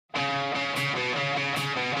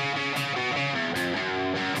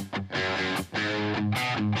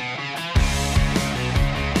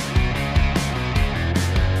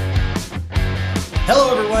Hello,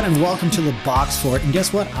 everyone, and welcome to the Box Fort. And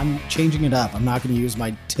guess what? I'm changing it up. I'm not going to use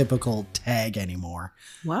my typical tag anymore.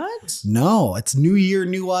 What? No, it's new year,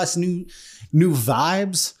 new us, new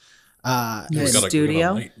vibes. New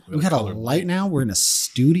studio. We got a light now. We're in a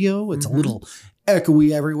studio. It's a little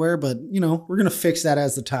echoey everywhere, but we're going to fix that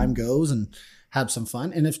as the time goes and have some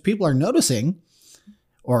fun. And if people are noticing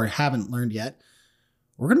or haven't learned yet,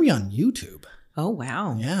 we're going to be on YouTube. Oh,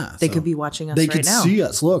 wow. Yeah. They could be watching us They right could now. see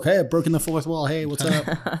us. Look, hey, I've broken the fourth wall. Hey, what's up?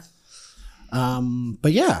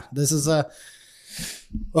 But yeah, this is a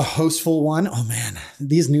hostful one. Oh man,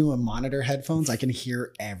 these new monitor headphones, I can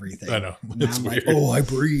hear everything. I know. Now It's I'm weird. like, I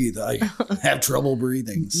breathe. I have trouble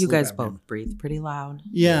breathing. You guys Sleep apnea. both breathe pretty loud.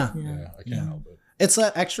 Yeah. Yeah, I can't help it. It's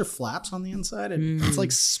extra flaps on the inside. It's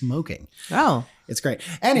like smoking. Oh. It's great.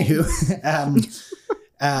 Anywho,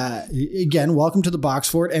 again, welcome to the Box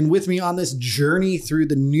Fort. And with me on this journey through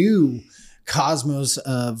the new cosmos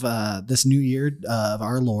of this new year of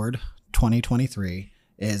our Lord 2023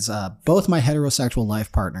 is both my heterosexual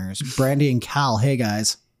life partners, Brandy and Cal. Hey,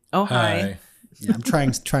 guys. Oh, hi. Yeah, I'm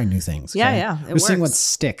trying new things. Yeah, okay? yeah, it We're seeing what works.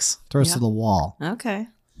 sticks, throws Yeah. to the wall. Okay.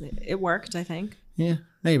 It worked, I think. Yeah,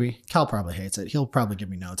 maybe. Cal probably hates it. He'll probably give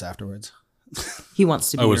me notes afterwards. He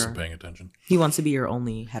wants to be I wasn't paying attention. He wants to be your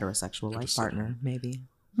only heterosexual life partner, maybe.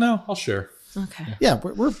 No, I'll share. Okay. Yeah,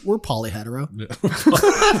 we're poly hetero.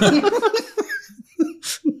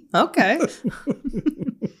 Okay.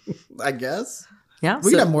 I guess. Yeah. We so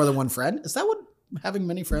could have more than one friend. Is that what having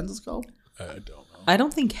many friends is called? I don't know. I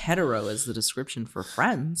don't think hetero is the description for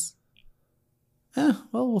friends. Yeah,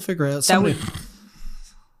 well, we'll figure it out. That would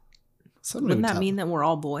Somebody wouldn't would that tell. mean that we're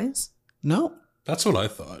all boys? No. That's what I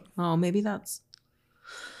thought. Oh, maybe that's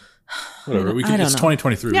Whatever. We I can. don't It's know.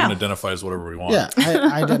 2023. Yeah. We can identify as whatever we want. Yeah,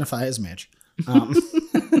 I identify as Mitch.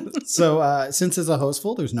 So since it's a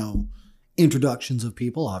hostful, there's no introductions of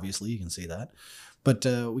people. Obviously, you can see that. But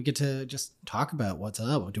we get to just talk about what's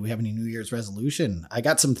up. Do we have any New Year's resolution? I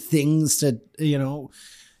got some things to,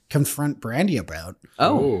 confront Brandy about.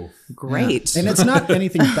 Oh, great. Yeah. And it's not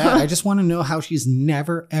anything bad. I just want to know how she's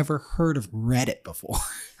never, ever heard of Reddit before.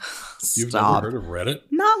 You've Stop. never heard of Reddit?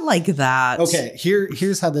 Not like that. Okay,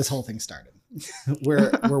 here's how this whole thing started.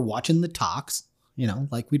 We're watching the talks,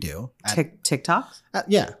 like we do. TikTok?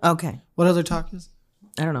 Yeah. Okay. What other talk is?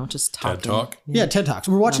 I don't know, just talking. TED Talk? Yeah, TED Talks.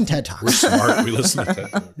 We're watching TED We're Talks. smart. We listen to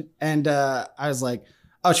TED Talk. And I was like,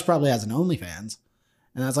 oh, she probably has an OnlyFans.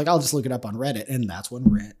 And I was like, I'll just look it up on Reddit. And that's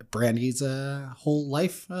when Brandy's whole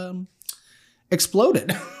life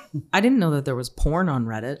exploded. I didn't know that there was porn on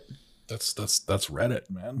Reddit. That's Reddit,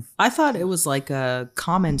 man. I thought it was like a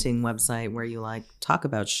commenting website where you talk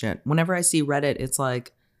about shit. Whenever I see Reddit, it's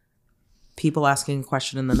like people asking a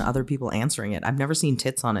question and then other people answering it. I've never seen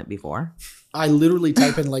tits on it before. I literally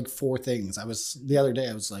type in like 4 things. The other day,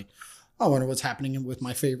 I was like, oh, I wonder what's happening with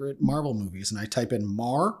my favorite Marvel movies. And I type in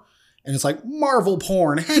Mar. And it's like Marvel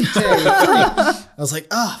porn. I was like,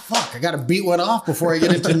 oh, fuck. I got to beat one off before I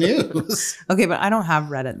get into news. Okay, but I don't have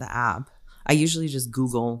Reddit, the app. I usually just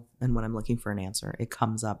Google, and when I'm looking for an answer, it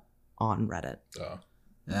comes up on Reddit.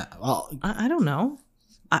 Yeah. Well, I don't know.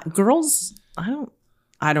 Girls,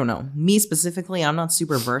 I don't know. Me specifically, I'm not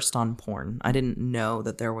super versed on porn. I didn't know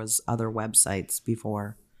that there was other websites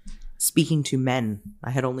before. Speaking to men, I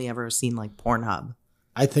had only ever seen Pornhub.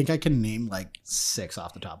 I think I can name like 6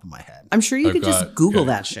 off the top of my head. I'm sure you I've could just got- Google okay,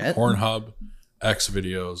 that shit. Pornhub, X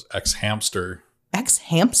videos, X hamster. X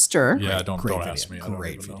hamster. Yeah, don't Great ask me. video. I don't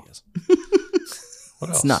Great even know. videos. What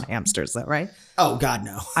else? It's not hamster, is that right? Oh, God,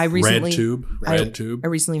 no. I recently RedTube. I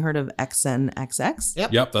recently heard of XNXX.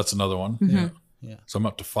 Yep. Yep, that's another one. Yeah. So I'm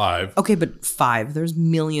up to 5. Okay, but 5. There's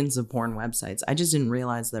millions of porn websites. I just didn't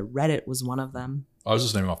realize that Reddit was one of them. I was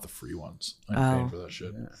just naming off the free ones. I ain't paying for that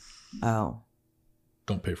shit. Oh.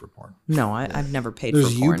 Don't pay for porn. No, I've never paid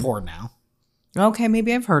There's for porn. YouPorn now. Okay,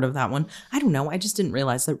 maybe I've heard of that one. I don't know. I just didn't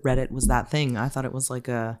realize that Reddit was that thing. I thought it was like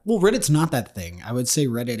a... Well, Reddit's not that thing. I would say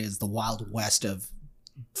Reddit is the Wild West of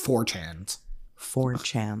 4chans.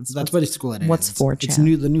 4chans. That's what it's called. What's 4chan? It's the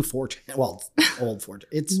new 4chan. Well, old 4chan.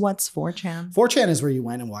 It's What's 4chan? 4chan is where you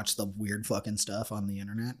went and watched the weird fucking stuff on the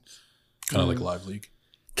internet. Kind of like Live Leak.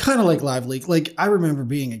 Kind of like Live Leak. Like I remember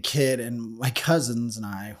being a kid and my cousins and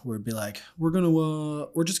I would be like, we're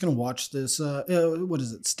just gonna watch this. What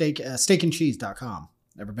is it? Steakandcheese.com.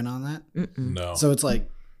 Ever been on that? Mm-mm. No. So it's like,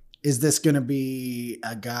 is this gonna be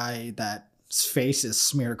a guy that's face is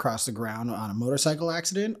smeared across the ground on a motorcycle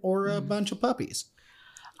accident or a bunch of puppies?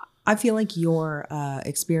 I feel like your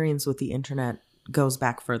experience with the internet goes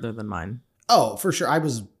back further than mine. Oh, for sure. I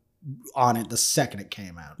was on it the second it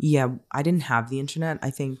came out. Yeah, I didn't have the internet.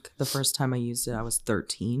 I think the first time I used it, I was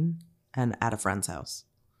 13 and at a friend's house.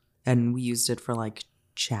 and we used it for like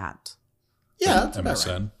chat. Yeah, that's about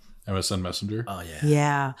right. MSN Messenger. Oh yeah.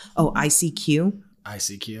 Yeah. Oh, ICQ.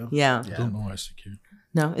 ICQ. Yeah. I don't know ICQ.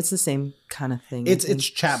 No, it's the same kind of thing. It's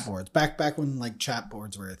chat boards. Back when like chat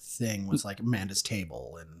boards were a thing, was like Amanda's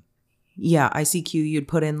Table and yeah, ICQ. You'd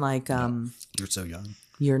put in like You're So Young.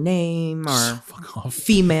 your name or Fuck off.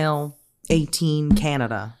 female 18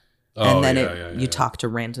 Canada. And then you talk to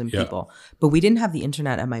random Yeah. people. But we didn't have the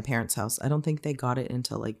internet at my parents' house. I don't think they got it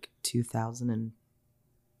until like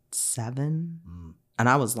 2007. And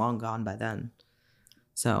I was long gone by then.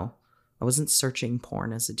 So I wasn't searching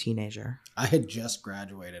porn as a teenager. I had just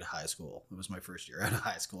graduated high school. It was my first year out of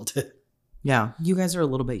high school too. Yeah. You guys are a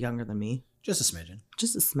little bit younger than me. Just a smidgen.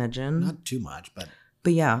 Just a smidgen. Not too much, but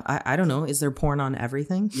yeah, I don't know. Is there porn on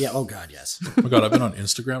everything? yeah. Oh God, yes. Oh my God, I've been on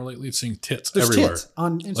Instagram lately seeing tits There's everywhere. tits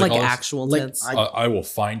on Instagram. Like all this- actual like, tits? I will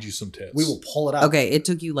find you some tits. We will pull it up. Okay, it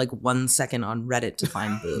took you like 1 second on Reddit to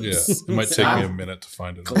find boobs. Yeah, it might take me a minute to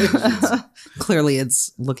find it. Clearly,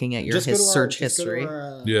 it's looking at your Just go to our- search just go to history.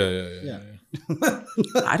 our, Yeah.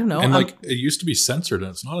 I don't know. And I'm- like it used to be censored, and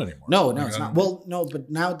it's not anymore. No, Like, it's I not. don't- Well, no, but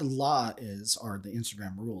now the law or the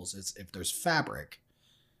Instagram rules is if there's fabric,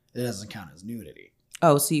 it doesn't count as nudity.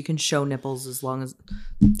 oh, so you can show nipples as long as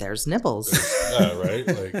there's nipples. yeah, right.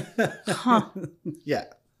 Like Huh. Yeah.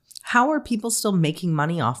 How are people still making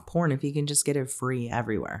money off porn if you can just get it free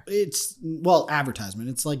everywhere? It's, advertisement.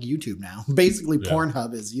 It's like YouTube now. Basically, Yeah.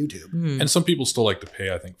 Pornhub is YouTube. Hmm. and some people still like to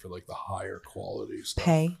pay. I think for like the higher quality stuff.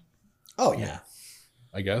 Pay? Oh, yeah.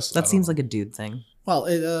 I guess That seems like a dude thing. Well,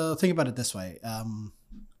 think about it this way.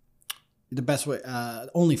 The best way,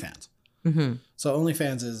 OnlyFans. Mm-hmm. So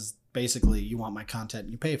OnlyFans is basically you want my content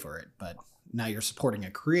and you pay for it, but now you're supporting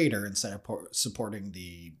a creator instead of supporting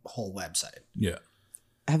the whole website. Yeah.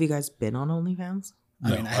 Have you guys been on OnlyFans?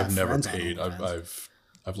 No, I have I've never friends on paid. OnlyFans.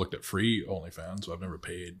 I've looked at free OnlyFans, so I've never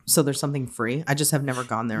paid. So there's something free? I just have never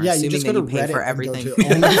gone there. Yeah, you assuming just that go you to pay Reddit for and go everything. to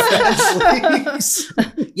OnlyFans links.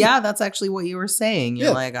 Yeah, that's actually what you were saying. You're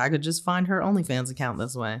Yeah. like, I could just find her OnlyFans account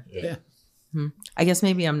this way. Yeah, Yeah. I guess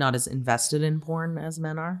maybe I'm not as invested in porn as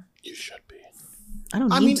men are. you should be. I don't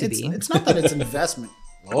I need mean, to it's, be. it's not that it's investment.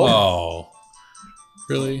 Oh,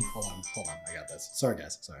 really? Hold on. I got this. Sorry,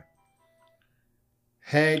 guys. Sorry.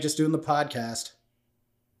 Hey, just doing the podcast.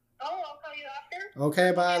 Oh, I'll call you after.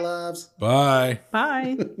 Okay, bye, loves. Bye.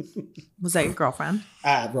 Bye. Was that your girlfriend?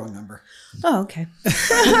 Wrong number. Oh, okay.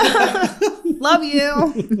 Love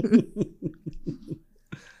you.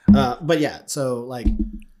 But yeah, so like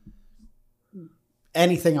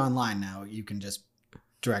anything online now, you can just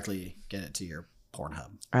directly get it to your Pornhub.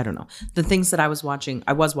 I don't know. The things that I was watching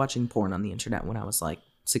porn on the internet when I was like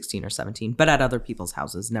 16 or 17, but at other people's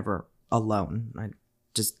houses, never alone. I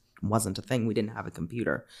just wasn't a thing. We didn't have a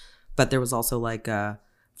computer. But there was also like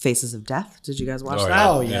Faces of Death. Did you guys watch Oh, that? yeah.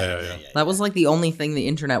 Oh yeah. Yeah. That was like the only thing the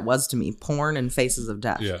internet was to me, porn and Faces of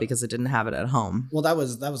Death, Yeah. because it didn't have it at home. Well, that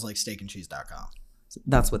was like steakandcheese.com.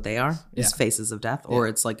 That's what they are, is Yeah. Faces of Death, or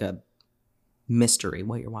it's like a mystery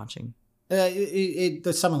what you're watching.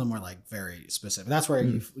 There's some of them were like very specific. That's where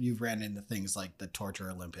you've ran into things like the Torture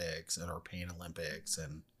Olympics or Pain Olympics,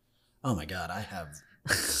 and oh my god, I have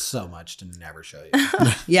so much to never show you.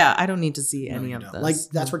 Yeah, I don't need to see No, any you of don't. this. Like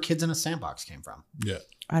that's where Kids in a Sandbox came from. Yeah.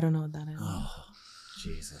 I don't know what that is. Oh,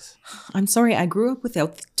 Jesus! I'm sorry, I grew up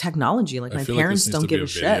without technology. Like I my feel parents like this don't needs to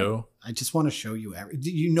give be a shit. video. I just want to show you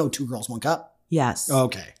you know, Two Girls, One Cup. Yes.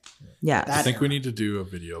 Okay. Yes. That- I think we need to do a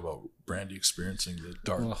video about Brandy experiencing the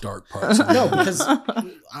dark parts. Of No, it. because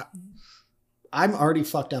I'm already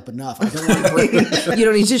fucked up enough. I don't want to bring. You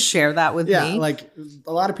don't need to share that with Yeah, me. like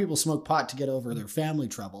a lot of people smoke pot to get over their family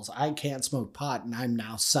troubles. I can't smoke pot, and I'm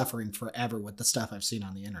now suffering forever with the stuff I've seen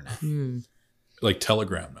on the internet. Hmm. like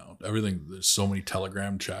Telegram now. Everything, there's so many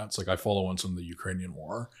Telegram chats. Like I follow ones on the Ukrainian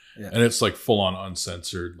war, Yeah. and it's like full on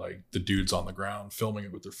uncensored. Like the dudes on the ground filming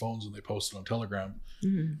it with their phones, and they post it on Telegram,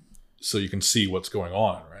 Mhm. so you can see what's going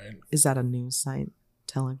on. Right? Is that a news site?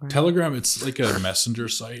 Telegram. Telegram, it's like a messenger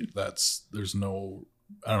site. There's no,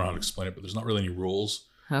 I don't know how to explain it, but there's not really any rules.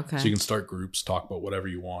 Okay. So you can start groups, talk about whatever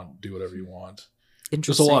you want, do whatever you want. There's a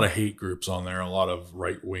Interesting. lot of hate groups on there, a lot of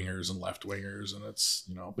right wingers and left wingers, and it's,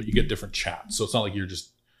 but you get different chats. So it's not like you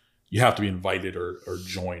have to be invited or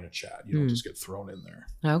join a chat. You don't just get thrown in there.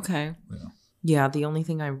 Okay. Yeah. Yeah. The only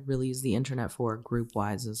thing I really use the internet for group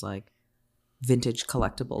wise is like vintage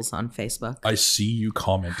collectibles on Facebook. I see you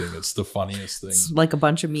commenting. It's the funniest thing. It's like a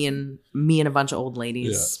bunch of me and a bunch of old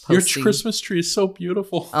ladies. Your Posting. Christmas tree is so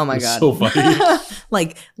beautiful. Oh my It's God. so funny.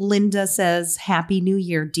 Like Linda says, "Happy New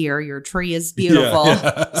Year, dear. Your tree is beautiful."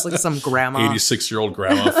 Yeah. It's like some grandma. 86-year-old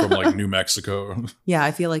grandma from like New Mexico. Yeah,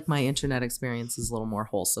 I feel like my internet experience is a little more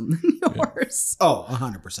wholesome than yours. Oh,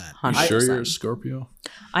 100%. You sure 100%. you're a Scorpio?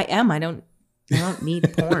 I am. I don't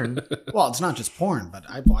need porn. Well, it's not just porn, but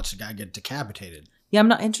I watched a guy get decapitated. Yeah, I'm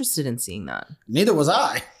not interested in seeing that. Neither was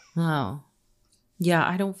I. Oh. Yeah,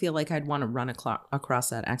 I don't feel like I'd want to run across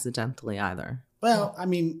that accidentally either. Well, I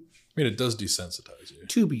mean, It does desensitize you.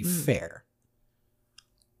 to be fair,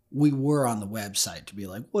 we were on the website to be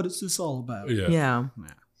like, what is this all about? Yeah. Yeah.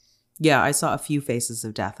 Yeah. Yeah, I saw a few faces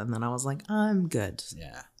of death and then I was like, I'm good.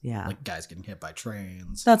 Yeah. Yeah. Like guys getting hit by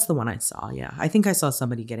trains. That's the one I saw. Yeah. I think I saw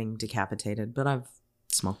somebody getting decapitated, but I've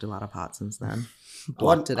smoked a lot of pot since then.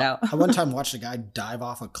 Blocked it out. I one time watched a guy dive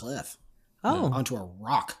off a cliff Oh. onto a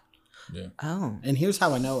rock. Yeah. Oh. And here's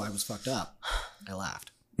how I know I was fucked up. I laughed.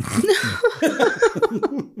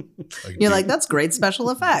 Like, You're like, that's great special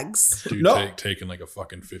effects. dude No. taking like a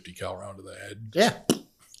fucking 50 cal round to the head. Yeah.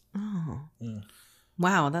 Oh. Yeah.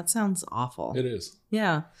 Wow, that sounds awful. It is.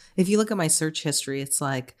 Yeah. If you look at my search history, it's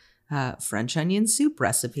like French onion soup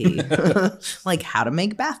recipe, like how to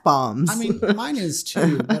make bath bombs. I mean, mine is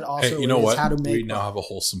too, but also Hey, you know it is what? how to We make now have a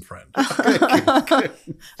wholesome friend.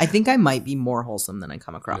 I think I might be more wholesome than I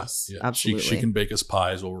come across. Yeah. Absolutely. She can bake us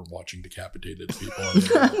pies while we're watching decapitated people. on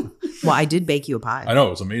the Well, I did bake you a pie. I know,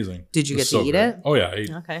 it was amazing. Did you was get to eat great. it? Oh, yeah. I ate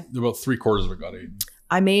Okay. about 3/4 of it got eaten.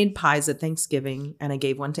 I made pies at Thanksgiving and I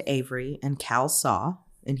gave one to Avery and Cal saw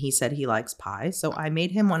and he said he likes pie. So I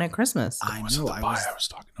made him one at Christmas. I Wasn't know. the I pie was, I was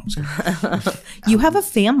talking. No, I was kidding. You have a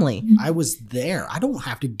family. I was there. I don't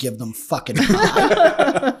have to give them fucking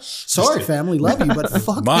pie. Sorry, family, love you, but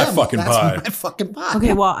fuck My them. fucking That's pie. My fucking pie.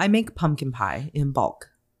 Okay, well, I make pumpkin pie in bulk.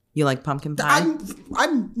 You like pumpkin pie?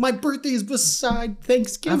 My birthday is beside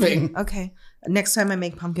Thanksgiving. Okay. Next time I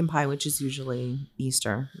make pumpkin pie, which is usually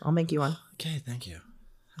Easter, I'll make you one. Okay, thank you.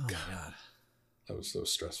 Oh my god. That was so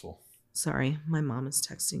stressful. Sorry, my mom is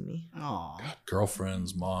texting me. Oh,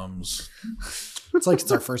 Girlfriends, moms, it's like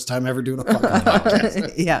it's our first time ever doing a fucking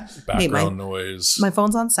podcast. Yeah. Hey, background noise. my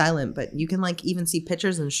phone's on silent, but you can like even see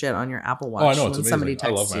pictures and shit on your Apple Watch Oh, I know, it's when amazing. somebody I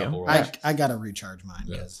love texts my you. Apple Watch. I gotta recharge mine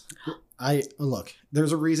Yeah. because look.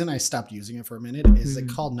 There's a reason I stopped using it for a minute. Is it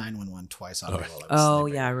called 911 twice on me while I was Oh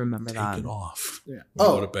sleeping. yeah, I remember Take that. it off. Yeah. When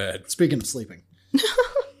you Oh, go to bed. speaking of sleeping.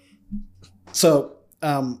 So,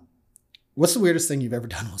 what's the weirdest thing you've ever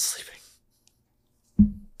done while sleeping?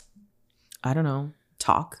 I don't know.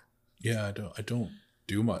 Talk. Yeah, I don't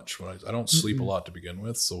do much when I don't sleep a lot to begin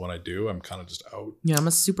with. So when I do, I'm kind of just out. Yeah, I'm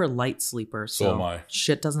a super light sleeper, So so am I.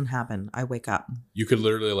 shit doesn't happen. I wake up. You could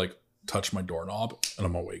literally like touch my doorknob and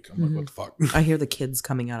I'm awake. I'm like, what the fuck? I hear the kids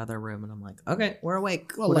coming out of their room, and I'm like, okay, we're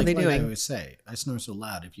awake. Well, what like, are they like I doing? always say, I snore so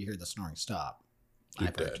loud. If you hear the snoring stop, You're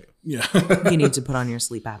I've heard dead. you. Yeah. You need to put on your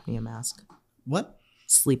sleep apnea mask. What?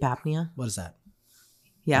 Sleep apnea? What is that?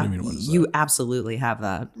 Yeah, What do you mean, what is you that? absolutely have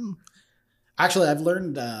that. Actually, I've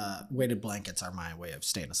learned weighted blankets are my way of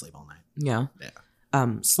staying asleep all night. Yeah.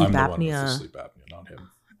 Yeah. Sleep I'm the one with the apnea. sleep apnea, not him.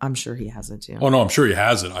 I'm sure he has it too. Oh no, I'm sure he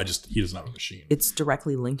has it. He doesn't have a machine. It's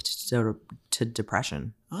directly linked to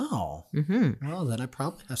depression. Oh, Mm-hmm. well, then I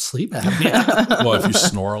probably have sleep apnea. Well, if you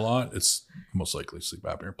snore a lot, it's most likely sleep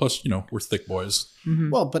apnea. Plus, we're thick boys.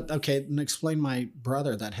 Mm-hmm. Well, but okay, then explain my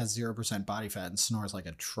brother that has 0% body fat and snores like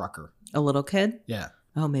a trucker. A little kid? Yeah.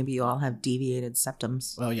 Oh, maybe you all have deviated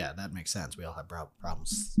septums. Well, yeah, that makes sense. We all have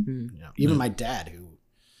problems. Mm. Even my dad, who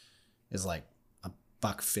is like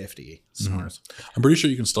 $150, snores. I'm pretty sure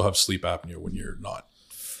you can still have sleep apnea when you're not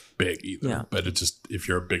big either. Yeah. But it just, if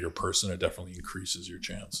you're a bigger person, it definitely increases your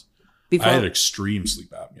chance. Before I had extreme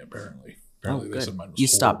sleep apnea, apparently. oh, Apparently, they said good. mine was You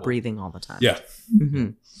stop horrible. breathing all the time. Yeah. hmm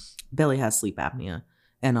Billy has sleep apnea,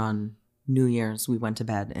 and on New Year's we went to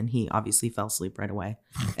bed, and he obviously fell asleep right away,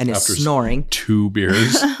 and is After snoring, 2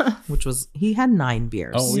 beers. which was he had 9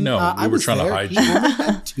 beers. Oh, we know. I We were was trying to there. hide He you. only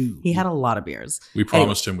had 2. He had a lot of beers. We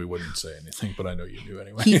promised him we wouldn't say anything, but I know you knew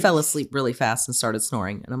anyway. He fell asleep really fast and started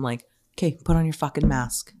snoring, and I'm like, "Okay, put on your fucking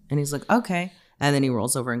mask." And he's like, "Okay," and then he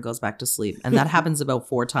rolls over and goes back to sleep. And that happens about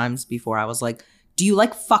 4 times before I was like, "Do you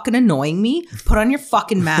like fucking annoying me? Put on your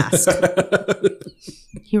fucking mask."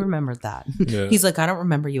 He remembered that. Yeah. He's like, "I don't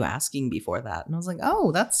remember you asking before that." And I was like,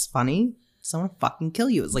 "Oh, that's funny. Someone fucking kill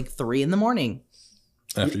you." It was like 3 a.m.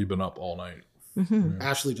 After you've been up all night. Mm-hmm.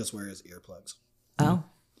 Ashley just wears earplugs. Oh,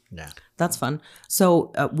 Yeah. that's fun.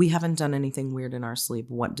 So we haven't done anything weird in our sleep.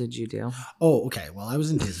 What did you do? Oh, okay. Well, I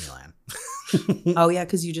was in Disneyland. Oh yeah,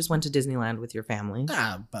 because you just went to Disneyland with your family.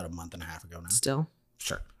 About a month and a half ago now. Still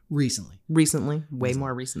Sure. Recently. way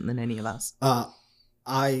more recent than any of us.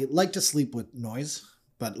 I like to sleep with noise,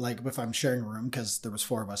 but like if I'm sharing a room, because there was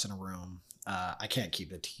 4 of us in a room, I can't keep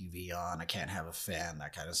the TV on. I can't have a fan,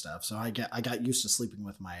 that kind of stuff. So I got used to sleeping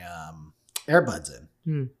with my earbuds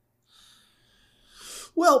in.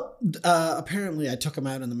 Well, apparently I took them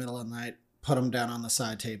out in the middle of the night, put them down on the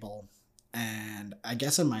side table, and I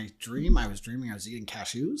guess in my dream I was dreaming I was eating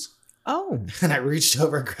cashews. Oh, And I reached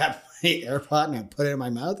over and grabbed my AirPod and I put it in my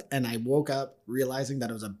mouth, and I woke up realizing that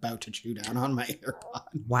I was about to chew down on my AirPod.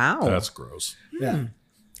 wow. That's gross. Yeah.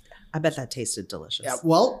 I bet that tasted delicious. Yeah.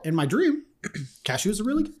 Well, in my dream, cashews are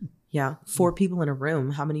really good. Yeah. 4 people in a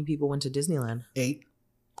room. How many people went to Disneyland? 8.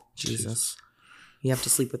 Jesus. You have to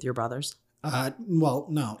sleep with your brothers? Well,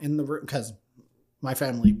 no, in the room, because my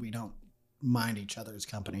family, we don't mind each other's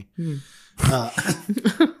company. In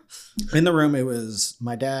the room, it was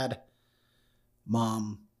my dad,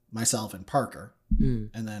 mom, myself, and Parker. And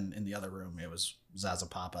then in the other room, it was Zaza,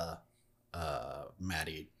 Papa,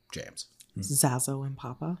 Maddie, James. Zazo and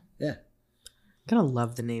Papa? Yeah. Gotta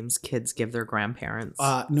love the names kids give their grandparents.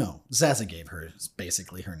 No, Zaza gave her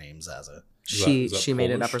basically her name, Zaza. she is that she made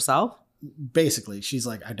it up Polish? herself? Basically, she's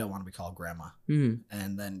like, I don't want to be called grandma. Mm.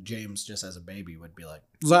 And then James, just as a baby, would be like,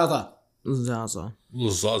 Zaza. Zaza.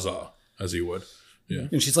 Zaza, as he would. Yeah.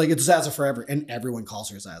 And she's like, it's Zaza forever. And everyone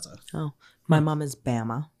calls her Zaza. Oh, my mom is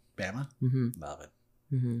Bama. Bama? Mm-hmm. Love it.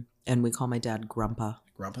 Mm-hmm. And we call my dad Grumpa.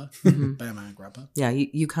 Grumpa? Mhm. Bama and Grumpa? Yeah,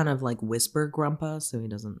 you kind of like whisper Grumpa so he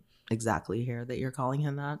doesn't exactly hear that you're calling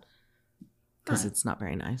him that. Because it's not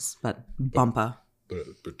very nice. But Bumpa.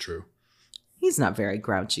 But true. He's not very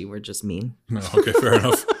grouchy. We're just mean. No, okay, fair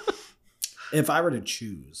enough. If I were to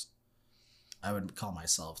choose, I would call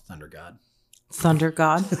myself Thunder God. Thunder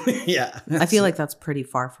God. Yeah. I feel like that's pretty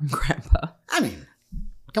far from Grandpa. I mean,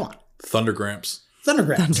 come on. Thunder Gramps. Thunder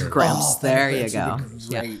Gramps. Thunder Gramps. There you Thunder Gramps would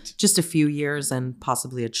be go. Great. Just a few years and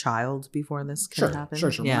possibly a child before this can Sure, happen.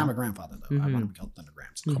 sure. Yeah. When I'm a grandfather, though, I Mhm. want to be called Thunder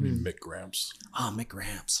Gramps. Call me Mick Gramps. Oh, Mick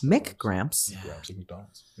Gramps. Mick Gramps. Yeah. Gramps like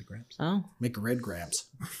McDonald's. Mick Gramps. Oh, Mick Red Gramps.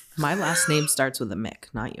 my last name starts with a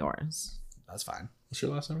Mick, not yours. That's fine. What's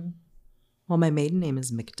your last name again? Well, my maiden name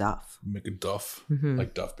is McDuff. McDuff. Mhm.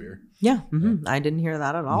 Like Duff beer. Yeah, I didn't hear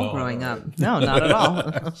that at all No, growing no, up. right. No, not at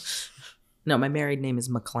all. No, my married name is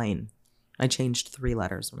McLean. I changed 3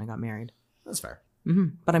 letters when I got married. That's fair.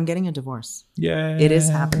 But I'm getting a divorce. Yeah. It is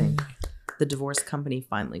happening. The divorce company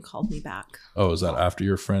finally called me back. Oh, is that after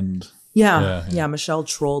your friend? Yeah. Yeah. Michelle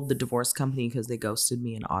trolled the divorce company because they ghosted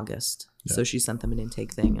me in August. So she sent them an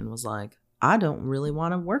intake thing and was like, I don't really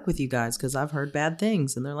want to work with you guys because I've heard bad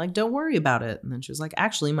things. And they're like, don't worry about it. And then she was like,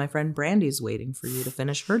 actually, my friend Brandy's waiting for you to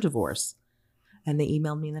finish her divorce. And they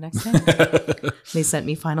emailed me the next day. They sent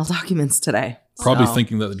me final documents today. Probably So,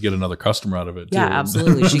 thinking that they'd get another customer out of it. Yeah, too.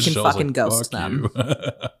 absolutely. She can Michelle's fucking ghost "Fuck them."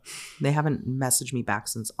 you." they haven't messaged me back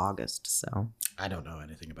since August. So I don't know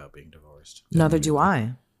anything about being divorced. neither do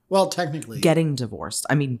I. Well, technically, Getting divorced.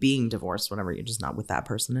 I mean, being divorced, whatever. You're just not with that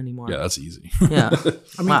person anymore. Yeah, that's easy. Yeah.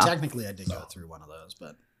 I mean, Wow. technically, I did go through one of those,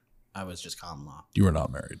 but I was just common law. You were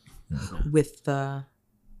not married. With the.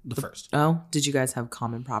 The first. Oh, did you guys have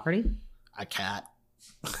common property? A cat.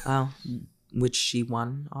 Oh, which she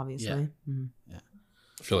won, obviously. Mhm.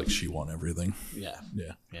 I feel like she won everything. Yeah.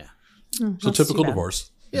 Yeah. Yeah. Oh, It's a that's too typical bad. divorce.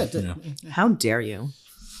 Yeah. How dare you?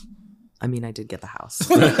 I mean, I did get the house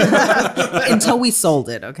until we sold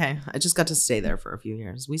it. Okay. I just got to stay there for a few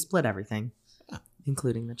years. We split everything,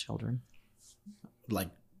 including the children. Like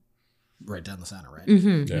right down the center, right?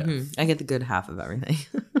 Yeah. I get the good half of everything,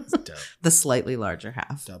 Dope. the slightly larger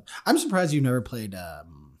half. Dope. I'm surprised you never played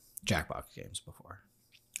Jackbox games before.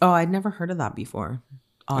 Oh, I'd never heard of that before.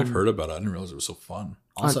 I've heard about it. I didn't realize it was so fun.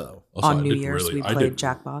 Also, Also, I on New did Year's, really- we I played did-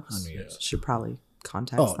 Jackbox. On New Year's. Should probably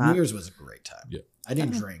contact oh, that. New Year's was a great time. Yeah. I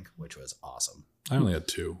didn't drink, which was awesome. I only had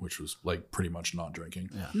 2, which was like pretty much not drinking.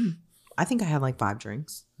 Yeah. I think I had like 5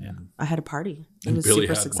 drinks. Yeah. I had a party. It And was Billy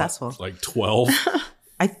super had, successful. what, like 12.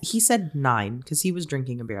 He said 9 because he was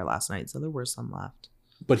drinking a beer last night, so there were some left.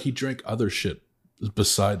 But he drank other shit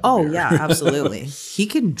beside the Oh beer. yeah, absolutely. He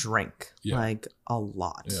can drink Yeah. like a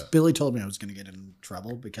lot. Yeah. Billy told me I was going to get in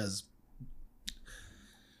trouble because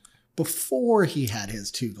before he had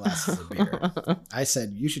his 2 glasses of beer, I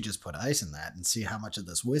said, you should just put ice in that and see how much of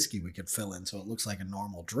this whiskey we could fill in so it looks like a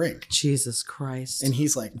normal drink. Jesus Christ. And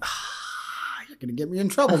he's like, you're going to get me in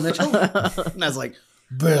trouble, Mitchell. And I was like,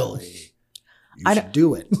 Billy, you should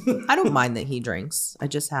do it. I don't mind that he drinks. I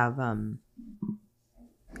just have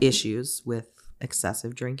issues with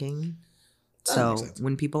excessive drinking. That So makes sense.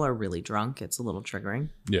 when people are really drunk, it's a little triggering.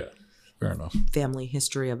 Yeah. Fair enough. family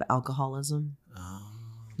history of alcoholism. Oh,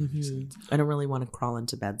 that makes Mhm. sense. I don't really want to crawl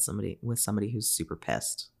into bed with somebody who's super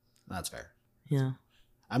pissed. That's fair. Yeah.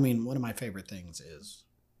 I mean, one of my favorite things is,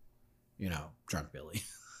 Drunk Billy.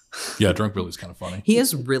 Yeah, Drunk Billy's kind of funny. He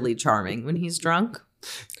is really charming when he's drunk.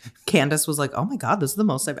 Candace was like, "Oh my god, this is the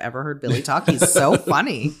most I've ever heard Billy talk. He's so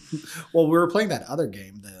funny." Well, we were playing that other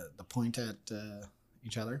game, the point at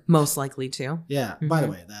each other. Most likely to. Yeah. By the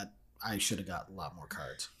Mhm. way, that I should have got a lot more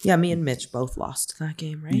cards. Yeah, me and Mitch both lost that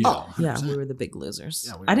game, right? Yeah. Oh, Yeah, 100%. we were the big losers.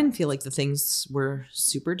 Yeah, we I were. didn't feel like the things were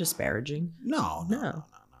super disparaging. No. No.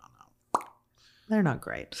 They're not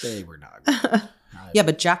great. They were not. Good. Yeah,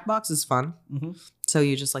 but Jackbox is fun. Mhm. So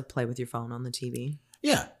you just like play with your phone on the TV.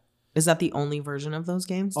 Yeah. Is that the only version of those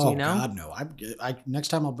games? Do Oh you know? God, no! I next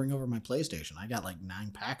time I'll bring over my PlayStation. I got like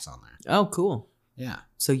 9 packs on there. Oh, cool. Yeah,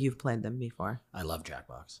 So you've played them before. I love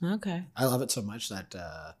Jackbox. Okay. I love it so much that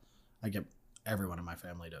I get everyone in my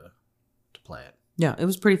family to play it. Yeah, it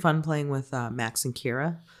was pretty fun playing with Max and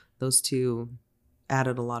Kira. Those two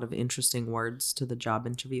added a lot of interesting words to the job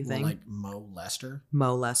interview Well, thing. like Mo Lester.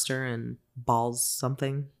 Mo Lester and Balls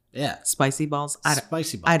something. Yeah, Spicy Balls.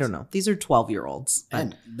 spicy. Balls. I don't know. These are 12-year-olds.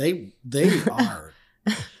 And they are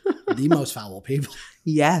the most foul people.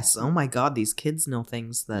 Yes. Oh my God. These kids know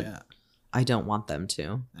things that Yeah, I don't want them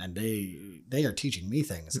to. and they are teaching me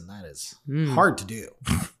things, and that is Mm. hard to do.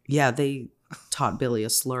 Yeah, they taught Billy a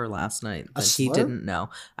slur last night A that he slur? didn't know.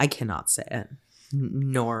 I cannot say it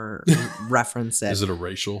nor reference it. Is it a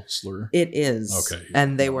racial slur? It is. Okay.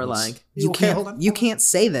 And they were Let's- like, you Okay, can't hold on, you hold on. can't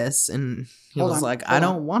say this. And he Hold was on, like, hold I on.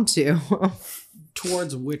 don't want to.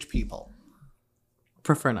 Towards which people?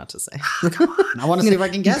 Prefer not to say. And I want to see if I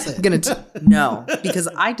can guess it. No, because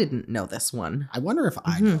I didn't know this one. I wonder if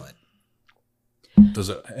I Mm-hmm. know it. Does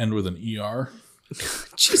it end with an ER?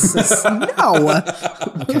 Jesus, no.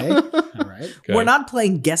 Okay, all right. Okay. We're not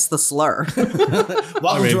playing Guess the Slur.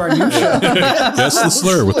 Welcome to our new show. Guess the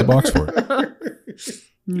slur with the box for it.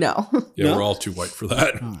 No. Yeah, No? we're all too white for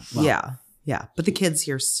that. Oh, well, Yeah. Yeah. But the kids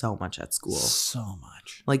hear so much at school. so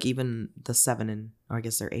much. Like even the 7 and, or I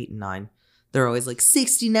guess they're 8 and 9. They're always like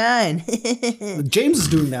 69. James is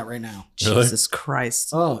doing that right now. Really? Jesus Christ.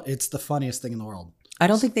 Oh, it's the funniest thing in the world. I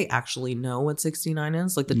don't think they actually know what 69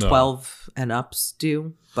 is. Like the No. 12 and ups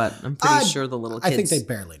do, but I'm pretty sure the little I kids think they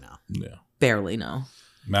barely know. Yeah. barely know.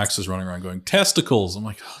 Max is running around going, testicles. I'm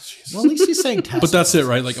like, oh, jeez. Well, at least he's saying testicles. But that's it,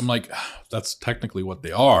 right? Like, I'm like, that's technically what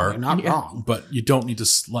they are. You're not Yeah. wrong. But you don't need to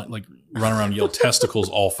like run around and yell testicles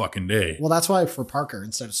all fucking day. Well, that's why for Parker,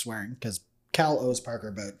 instead of swearing, because Cal owes Parker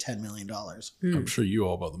about $10 million. I'm sure you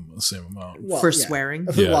all about the same amount. Well, For yeah. swearing?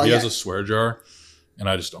 Yeah, Well, he yeah. has a swear jar, and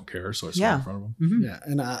I just don't care, so I swear Yeah. in front of him. Mhm. Yeah,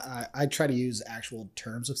 and I try to use actual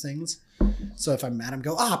terms of things. So if I'm mad, I'm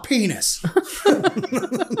go, penis.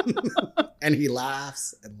 And he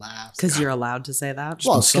laughs and laughs. Because you're allowed to say that?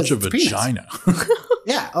 Well, Such a 'cause it's penis. vagina.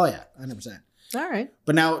 Yeah, oh yeah, 100%. All right.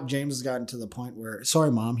 But now James has gotten to the point where,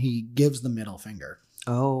 sorry, Mom, he gives the middle finger.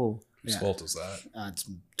 Oh, Whose Yeah. fault is that? It's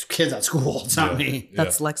kids at school. It's not Yeah. me. Yeah.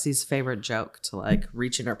 that's Lexi's favorite joke to like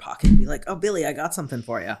reach in her pocket and be like, oh, Billy, I got something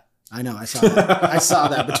for you. I know. I saw that. I saw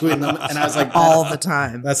that between them, and I was like, All the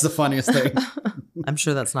time. That's the funniest thing. I'm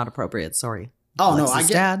sure that's not appropriate. Sorry. Oh no, Lexi's I get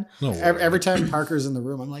dad. No every time Parker's in the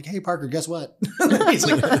room. I'm like, hey Parker, guess what? He's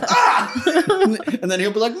like, ah! And then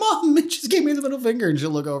he'll be like, Mom, Mitch just gave me the middle finger, and she'll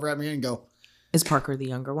look over at me and go, Is Parker the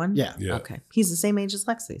younger one? yeah, Yeah. Okay. He's the same age as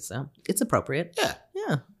Lexi, so it's appropriate. yeah,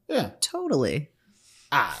 Yeah, yeah. totally.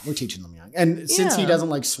 We're teaching them young, and since he Yeah. doesn't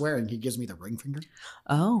like swearing, he gives me the ring finger.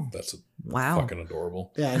 Oh, That's wow. fucking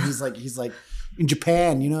adorable. Yeah, and he's like, in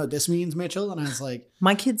Japan, you know what this means, Mitchell? And I was like,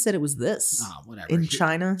 My kid said it was this. whatever. In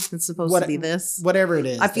China, it's supposed What- to be this. Whatever it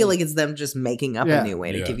is. I feel like it's them just making up Yeah. a new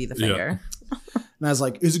way to Yeah. give you the Yeah. finger. And I was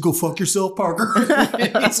like, is it go fuck yourself, Parker?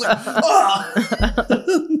 He's like,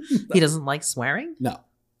 He doesn't like swearing? No,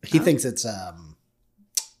 he thinks it's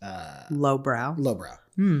Lowbrow. lowbrow.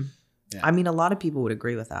 Hmm. Yeah. I mean, a lot of people would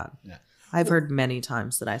agree with that. Yeah. I've heard many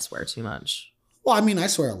times that I swear too much. Well, I mean, I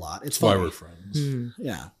swear a lot. It's That's why funny. we're friends. Hmm.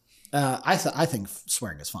 Yeah, I think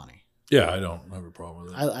swearing is funny. Yeah, I don't have a problem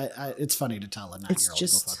with it. I it's funny to tell a 9-year-old It's to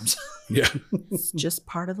just- go fuck himself. Yeah. It's just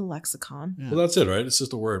part of the lexicon. Yeah. Well, that's it, right? It's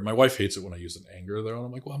just a word. My wife hates it when I use an anger though. And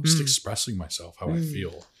I'm like, well, I'm just Mm. expressing myself how I Mm.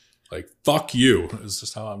 feel. Like, fuck you. It's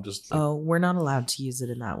just how I'm just like, Oh, we're not allowed to use it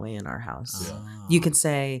in that way in our house. Yeah. Oh. You can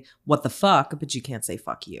say what the fuck, but you can't say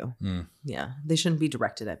fuck you. Mm. Yeah, they shouldn't be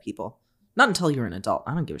directed at people. Not until you're an adult.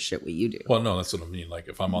 I don't give a shit what you do. well, no, that's what I mean. Like,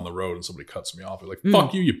 if I'm on the road and somebody cuts me off, I'm like, Mm.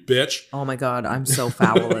 fuck you, you bitch. Oh my god, I'm so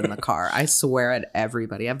foul in the car. I swear at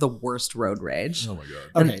everybody. I have the worst road rage. Oh my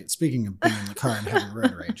God. Okay, speaking of being in the car and having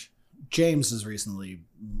road rage, James is recently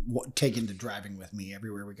taken to driving with me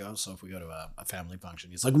everywhere we go. So if we go to a family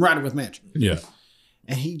function, he's like, I'm riding with Mitch. Yeah.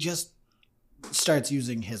 And he just starts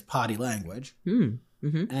using his potty language.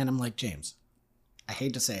 Mm-hmm. And I'm like, James, I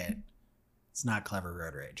hate to say it, it's not clever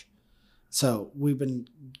road rage. So we've been,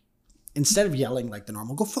 instead of yelling like the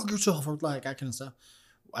normal, go fuck yourself or like that kind of stuff,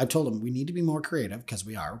 I told him we need to be more creative because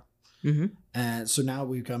we are. Mm-hmm. And so now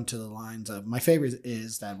we've come to the lines of, my favorite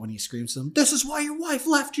is that when he screams to them, this is why your wife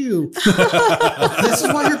left you. This is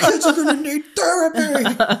why your kids are going to need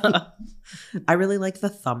therapy. I really like the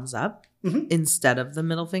thumbs up instead of the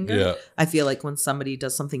middle finger. Yeah. I feel like when somebody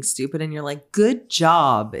does something stupid and you're like, good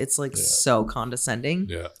job, it's like so condescending.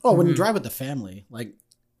 Yeah. Oh, when you drive with the family, like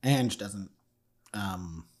Ange doesn't,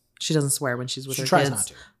 She doesn't swear when she's with she her tries kids. not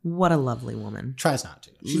to. What a lovely woman. Tries not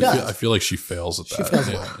to. She does. I feel like she fails at that. She fails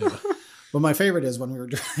a Yeah, lot. yeah. But my favorite is when we were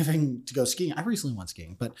driving to go skiing. I recently went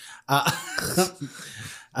skiing, but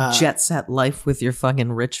Jet set life with your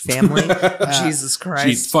fucking rich family. Jesus She eats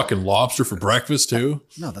Christ. fucking lobster for breakfast too.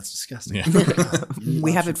 no, that's disgusting. Yeah.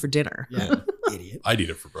 We have it for dinner. Yeah, idiot. I'd eat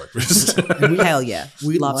it for breakfast. Hell yeah.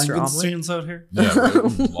 We eat Lobster omelet. langoustines out here. Yeah, right.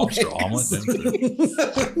 Lobster omelet.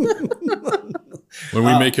 When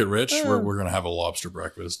we make it rich, we're gonna have a lobster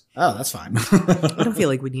breakfast. Oh, that's fine. I don't feel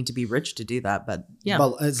like we need to be rich to do that, but yeah.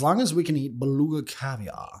 Well, as long as we can eat beluga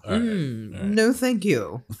caviar. All right. No, thank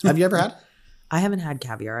you. Have you ever had? I haven't had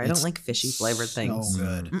caviar. I It's don't like fishy flavored things. So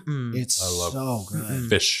good. Mm-mm. It's I love so good.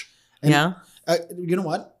 Fish. And, Yeah. You know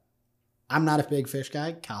what? I'm not a big fish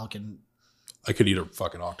guy. Cal can. I could eat a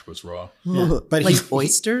fucking octopus raw. Yeah, but like he-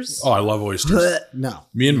 oysters? Oh, I love oysters. No.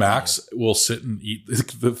 Me and Max will sit and eat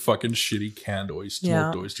the fucking shitty canned oysters,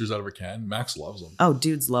 Yeah. smoked oysters out of a can. Max loves them. Oh,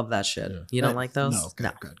 dudes love that shit. Yeah. You don't like those? No. Good.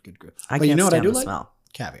 I But can't you know what I stand do the like? smell.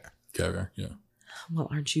 Caviar. Caviar, yeah. Well,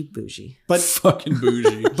 aren't you bougie? But Fucking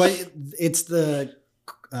bougie. but it's the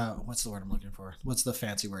what's the word I'm looking for? What's the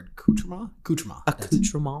fancy word? Accoutrement.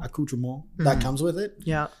 Accoutrement. Accoutrement that comes with it.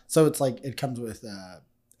 Yeah. So it's like it comes with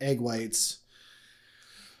egg whites,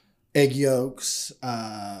 egg yolks,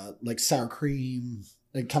 like sour cream.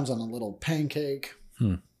 It comes on a little pancake.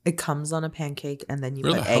 It comes on a pancake and then you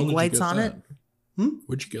Where the put hell egg did you whites get on that? it.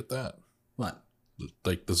 Where'd you get that? What?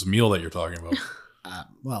 Like this meal that you're talking about.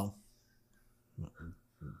 Well,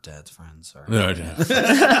 Dad's friends are No,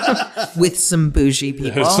 yeah. With some bougie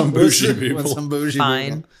people. Some bougie people. With some bougie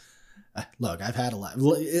Fine. people. Look, I've had a lot.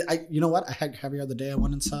 You know what? I had caviar the day I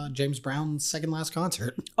went and saw James Brown's second last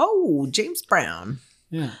concert. Oh, James Brown.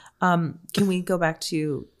 Yeah. Can we go back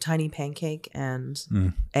to tiny pancake and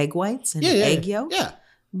egg whites and Yeah. egg yolk? Yeah.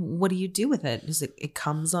 What do you do with it? Is it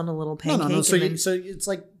comes on a little No, pancake? no. So, and so it's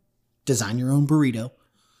like design your own burrito,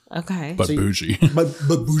 okay. But So you- bougie. but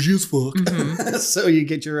bougie as fuck. Mm-hmm. So you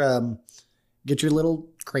get your little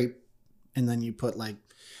crepe, and then you put a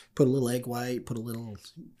little egg white, put a little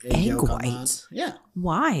egg yolk on white? that. Yeah.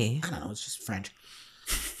 Why? I don't know. It's just French.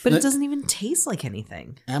 But it doesn't even taste like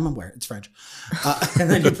anything. I'm aware it's French. And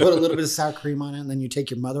then you put a little bit of sour cream on it, and then you take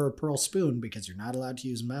your mother of pearl spoon because you're not allowed to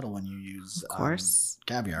use metal when you use Of course.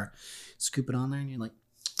 caviar. Scoop it on there, and you're like,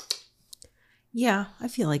 Yeah, I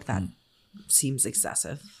feel like that seems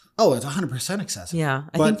excessive. oh, it's 100% excessive. Yeah,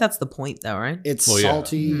 I But- think that's the point, though, right? It's Well, yeah.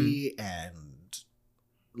 salty and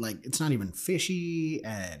like it's not even fishy,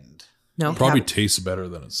 and No, Probably tastes better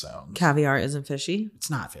than it sounds. caviar isn't fishy. it's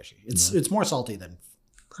not fishy. It's more salty than.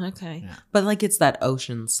 Okay, Yeah. but like it's that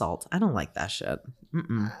ocean salt. I don't like that shit.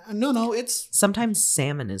 Mm-mm. No, it's Sometimes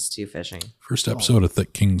salmon is too fishy. First episode of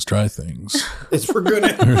Thick Kings Try Things. we're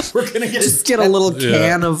gonna get Just get a little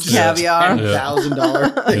can of Yeah. caviar.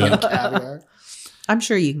 $10,000 thing of caviar. I'm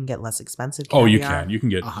sure you can get less expensive. Oh, Caviar. you can. You can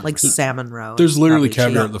get. Like salmon roe. There's literally Probably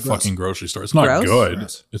caviar cheap. at the Gross. fucking grocery store. It's not Gross? good.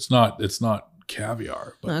 Gross. It's not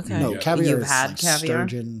caviar. But Okay. No, yeah. caviar You've is had like caviar?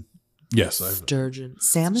 sturgeon. Yes, I've, Sturgeon,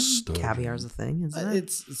 salmon, Sturgeon. caviar is a thing, isn't it?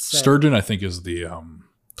 It's sturgeon. I think is the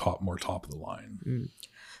top of the line.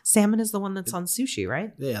 Salmon is the one that's on sushi,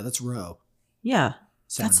 right? Yeah, that's roe. Yeah,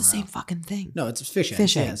 Salmon that's the roe. same fucking thing. No, it's fish eggs.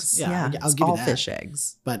 Fish yes. eggs. Yeah, Yeah, I'll it's give you all that. fish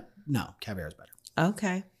eggs. But no, caviar is better.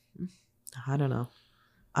 Okay, I don't know.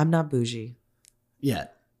 I'm not bougie. Yeah.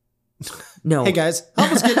 No. Hey guys,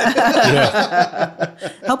 help us get.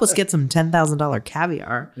 Help us get some $10,000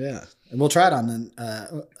 caviar. Yeah, and we'll try it on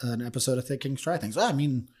an episode of Thick Kings Try Things. Well, I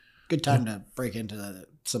mean, good time to break into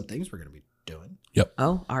some things we're going to be doing.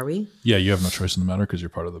 Oh, are we? Yeah, you have no choice in the matter because you're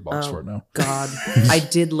part of the box Oh. for it now. God, I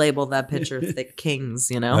did label that picture of Thick Kings,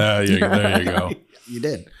 you know? There you go. You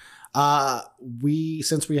did.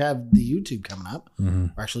 Since we have the YouTube coming up,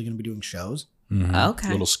 Mhm. we're actually going to be doing shows. Mhm. Okay.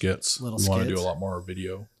 Little skits. Little we want to do skits. a lot more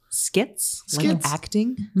video. Skits? Like Skits.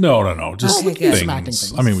 acting? No. Just Okay, good. Some acting things.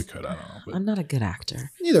 things. I mean, we could. I don't know. But I'm not a good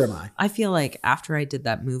actor. Neither am I. I feel like after I did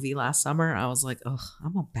that movie last summer, I was like, oh,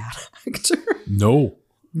 I'm a bad actor. no,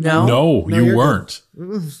 No? no, No, you you're weren't.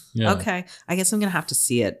 Mm. Yeah. Okay. I guess I'm going to have to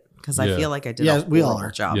see it because I Yeah. feel like I did Yeah, a we all horrible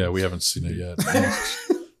are. job. Yeah, we haven't seen it yet.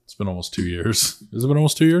 It's been almost 2 years. Has it been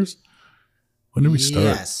almost 2 years? When did we start?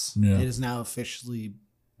 Yes. Yeah. It is now officially.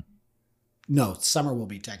 No, summer will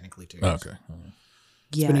be technically 2 Oh, years. okay.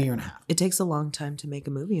 It's been a year and a half. It takes a long time to make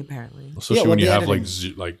a movie, apparently. Especially well, when you the have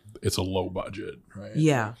editing- like it's a low budget, right?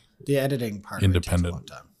 Yeah. The editing part Independent. of it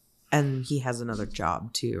takes a long time. And he has another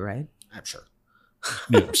job too, right? I'm sure.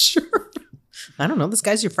 Yeah. Sure. I don't know. This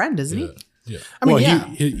guy's your friend, isn't Yeah. he? Yeah. I mean, well, yeah.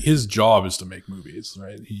 his job is to make movies,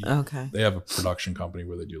 right? Okay. They have a production company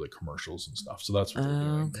where they do like commercials and stuff. So that's what they're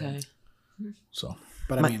doing. Okay. So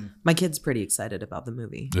But I mean, My kid's pretty excited about the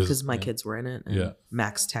movie Is- because my yeah. kids were in it. And Yeah.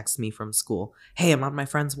 Max texts me from school. Hey, I'm on my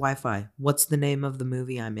friend's Wi-Fi. What's the name of the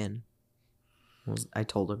movie I'm in? I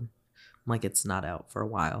told him. I'm like, it's not out for a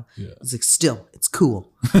while. yeah. He's like, still, it's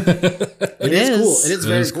cool. it is cool. It is It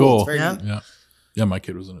very is cool. cool. It's very Yeah. neat. Yeah. Yeah, my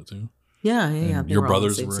kid was in it too. Yeah. And they your were all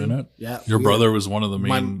brothers the same were scene. in it. Yeah. Your we brother were- was one of the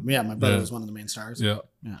main. my brother yeah. was one of the main stars. Yeah.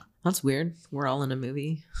 That's weird. We're all in a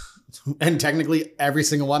movie. And technically, every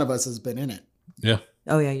single one of us has been in it. Yeah.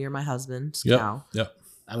 Oh, yeah. You're my husband, Yep. Cal. Yep.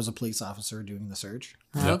 I was a police officer doing the search.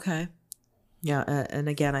 Yeah. Okay. Yeah. And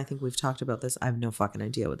again, I think we've talked about this. I have no fucking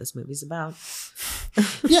idea what this movie's about.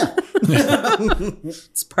 Yeah.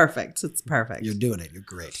 It's perfect. It's perfect. You're doing it. You're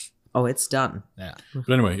great. Oh, it's done. Yeah. But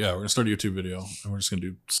anyway, yeah, we're gonna start a YouTube video and we're just gonna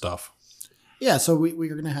do stuff. Yeah. So we're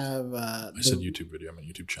going to have I said YouTube video, I mean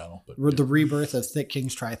YouTube channel, but the rebirth of Thick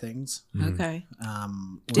Kings Try Things. Mhm. Okay.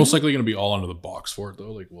 It's most likely gonna be all under the box for it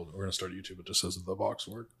though. Like we're gonna start a YouTube. It just says the box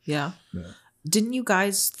for it. Yeah. Yeah. Didn't you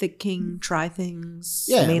guys Thick King try things?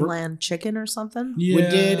 Yeah, we're- Mainland chicken or something? We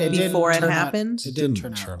did. It Before didn't it turn out- happened? It It didn't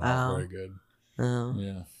didn't turn out. turn out Oh. very good. Oh.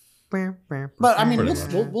 Yeah. But I mean, Pretty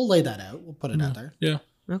we'll, much. we'll lay that out. We'll put it out there. Yeah.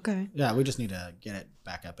 Okay. Yeah, we just need to get it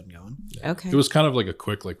back up and going. Okay. It was kind of like a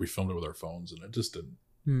quick, like we filmed it with our phones and it just didn't.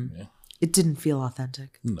 Hmm. Yeah. It didn't feel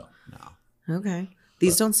authentic. No. No. Okay.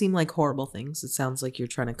 These don't seem like horrible things. It sounds like you're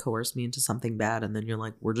trying to coerce me into something bad, and then you're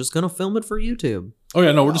like, "We're just gonna film it for YouTube." Oh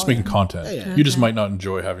yeah, no, we're just Oh, making yeah. content. Yeah, yeah. You just Okay. might not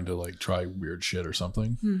enjoy having to like try weird shit or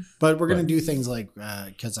something. But we're gonna But- do things like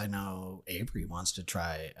because I know Avery wants to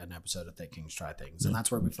try an episode of Thick Kings Try Things, and that's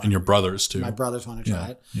where we find And your brothers too. My brothers want to try Yeah.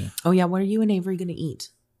 it. Yeah. Oh yeah. What are you and Avery gonna eat?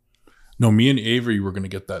 No, me and Avery were gonna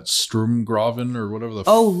get that Sturmgraven or whatever the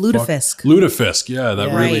Oh, fuck- lutefisk. Lutefisk, yeah, that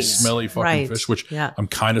Yeah. really Right. smelly fucking Right. fish, which Yeah. I'm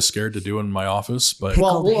kind of scared to do in my office, but Pickle-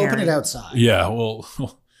 Well, we'll open herring. it outside, yeah, well,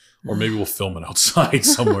 or maybe we'll film it outside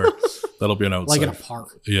somewhere. That'll be an outside. like in a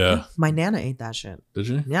park. Yeah. My nana ate that shit. Did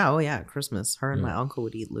you? Yeah. Oh yeah. At Christmas, her and Yeah. my uncle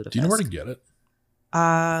would eat lutefisk. Do you know where to get it?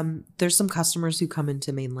 There's some customers who come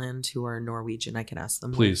into mainland who are Norwegian. I can ask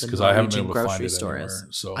them. what Please, the because I haven't been Norwegian able to find it store anywhere.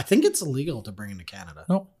 So I think it's illegal to bring into Canada.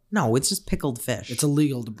 no. No, it's just pickled fish. It's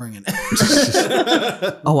illegal to bring it.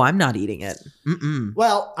 Oh, I'm not eating it. Mm-mm.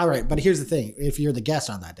 Well, all right, but here's the thing: if you're the guest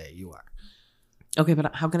on that day, you are. Okay,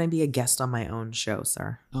 but how can I be a guest on my own show,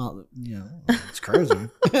 sir? Oh, yeah, it's crazy.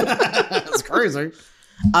 It's crazy.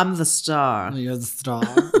 I'm the star. You're the star.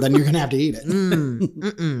 Then you're gonna have to eat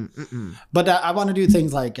it. But I want to do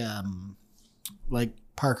things like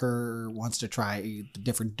Parker wants to try the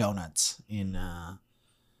different donuts in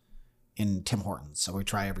Tim Hortons, so we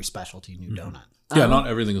try every specialty new donut. Yeah, Oh. not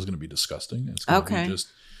everything is going to be disgusting. It's going Okay. to be just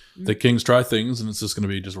the Kings try things, and it's just going to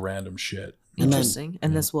be just random shit. And then- Interesting.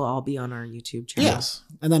 And this will all be on our YouTube channel. Yes.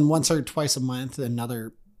 And then once or twice a month,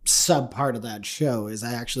 another sub part of that show is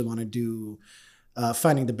I actually want to do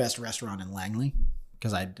finding the best restaurant in Langley,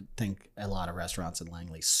 because I think a lot of restaurants in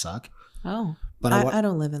Langley suck. Oh. But I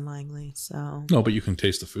don't live in Langley, so. No, but you can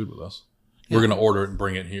taste the food with us. We're going to order it and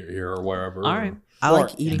bring it here or wherever. All right. I Or-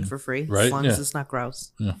 like eating for free, Right? as long Yeah. as it's not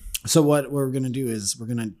gross. So what we're gonna do is we're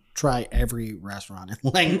gonna try every restaurant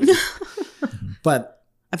in Langley, but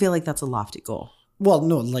I feel like that's a lofty goal. well,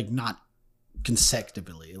 no, like not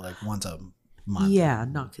consecutively, like once a month. Yeah,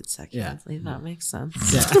 not consecutively. That makes sense.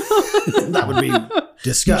 Yeah. That would be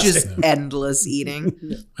disgusting. Just endless eating.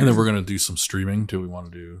 And then we're going to do some streaming too. We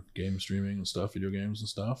want to do game streaming and stuff, video games and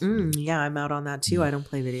stuff. Yeah, I'm out on that too. I don't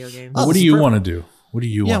play video games. Oh, What do this you is want to do? What do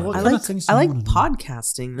you Yeah, want what to I do? kind like of things do I you like wanna do?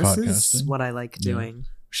 podcasting. This is Podcasting? what I like Yeah. doing. We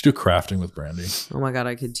should do crafting with Brandy. Oh my god,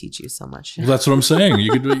 I could teach you so much. Well, that's what I'm saying.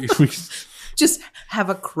 You could do Just have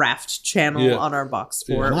a craft channel Yeah. on our box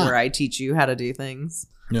Yeah. for it Why not? where I teach you how to do things.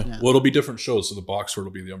 Yeah. Yeah. Well, it'll be different shows. So the box word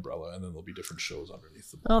will be the umbrella, and then there'll be different shows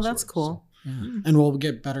underneath the box Oh, that's word. cool. Yeah. And we'll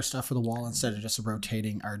get better stuff for the wall instead of just a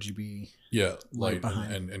rotating RGB Yeah, light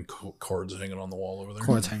behind. and cords hanging on the wall over there.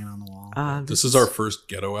 cords hanging on the wall. This is our first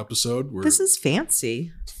ghetto episode. This is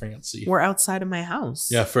fancy. It's fancy. We're outside of my house.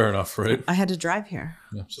 Yeah, fair enough, right? I had to drive here.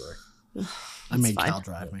 Yeah, sorry. I made fine. Cal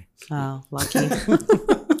drive me. Oh, lucky.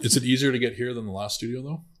 Is it easier to get here than the last studio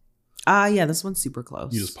though? Yeah, this one's super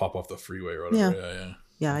close. You just pop off the freeway or whatever. Yeah.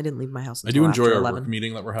 Yeah, I didn't leave my house. I do enjoy after our 11. work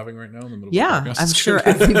meeting that we're having right now in the middle Yeah, of the podcast. I'm sure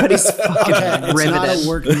everybody's fucking Okay, it's not riveted. a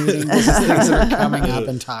work meeting. This is things that are coming up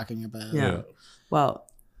and talking about. Yeah. Well,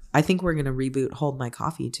 I think we're gonna reboot Hold My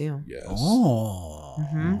Coffee too. Yes. Oh.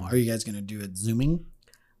 Mhm. Are you guys going to do it zooming?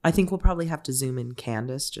 I think we'll probably have to zoom in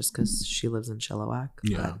Candace just because she lives in Chilliwack.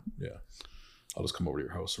 Yeah. Yeah. I'll just come over to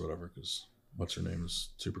your house or whatever because what's her name is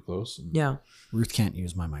super close. And Yeah. Ruth can't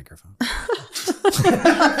use my microphone.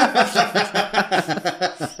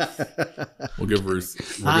 We'll give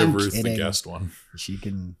Ruth. I'm the kidding. guest one. She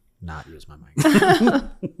can not use my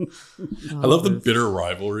microphone. I love the bitter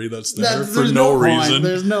rivalry that's there for There's no point. reason.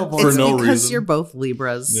 There's no point. For It's no because reason. you're both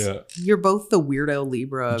Libras. Yeah. You're both the weirdo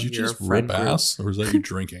Libra Did of you your just friend rip group. ass, or is that you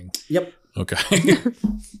drinking? Yep. Okay.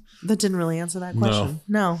 That didn't really answer that No. question.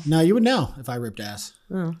 No. No, you would know if I ripped ass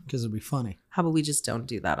Oh. because it'd be funny. How about we just don't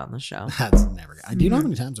do that on the show? That's never. Do you know how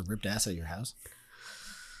many times I've ripped ass at your house?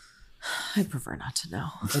 I prefer not to know.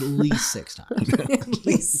 At least 6 times. At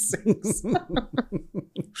least 6.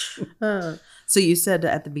 So you said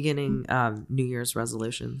at the beginning, New Year's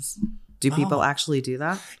resolutions. Do people actually do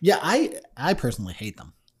that? Yeah, I personally hate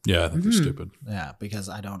them. Yeah, I think they're stupid. Yeah, because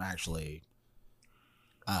I don't actually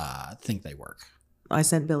think they work. I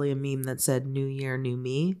sent Billy a meme that said, "New year, new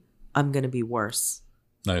me. I'm gonna be worse."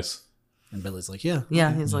 Nice. And Billy's like, yeah.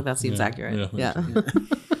 Yeah, he's like, that seems Yeah, accurate. yeah, Yeah. How Well,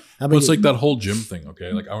 about it's you? like that whole gym thing,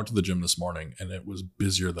 okay? Like I went to the gym this morning and it was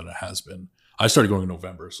busier than it has been. I started going in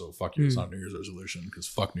November, so fuck you. It's not a New Year's resolution because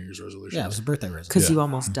fuck New Year's resolution. Yeah, it was a birthday resolution. Because Yeah. you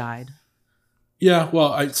almost died. Yeah,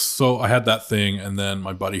 well, I had that thing, and then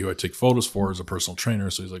my buddy who I take photos for is a personal trainer,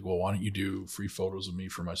 so he's like, "Well, why don't you do free photos of me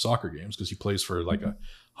for my soccer games?" Because he plays for like a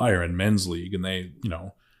higher end men's league, and they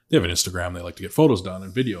have an Instagram. They like to get photos done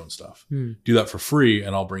and video and stuff. Do that for free,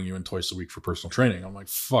 and I'll bring you in twice a week for personal training. I'm like,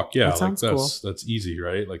 "Fuck yeah!" That Like sounds that's easy,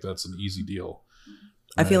 right? Like that's an easy deal.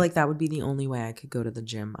 I feel like that would be the only way I could go to the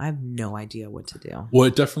gym. I have no idea what to do. Well,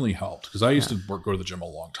 it definitely helped because I used to go to the gym a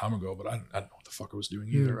long time ago, but I didn't know what the fuck I was doing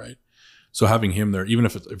either, right? So having him there, even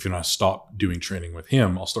if I stop doing training with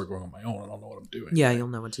him, I'll start going on my own and I'll know what I'm doing. Yeah, you'll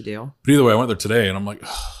know what to do. But either way, I went there today and I'm like,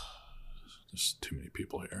 there's too many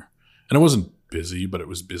people here. And it wasn't busy, but it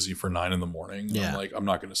was busy for 9 a.m. And Yeah. I'm like, I'm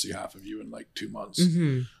not going to see half of you in like 2 months.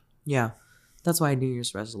 Mm-hmm. Yeah. That's why New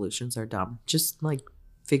Year's resolutions are dumb. Just like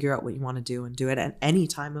figure out what you want to do and do it at any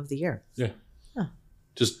time of the year. Yeah. Yeah.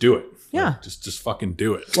 Just do it. Yeah. Like, just fucking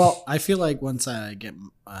do it. Well, I feel like once I get,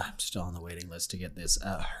 I'm still on the waiting list to get this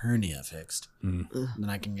hernia fixed. Then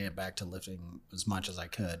I can get back to lifting as much as I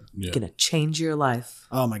could. Yeah. Gonna change your life.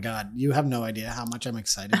 Oh my God. You have no idea how much I'm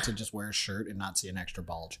excited to just wear a shirt and not see an extra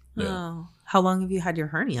bulge. Yeah. Oh. How long have you had your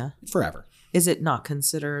hernia? Forever. Is it not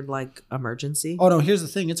considered like emergency? Oh no, here's the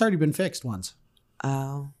thing. It's already been fixed once.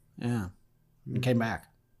 Oh, Yeah. It came back.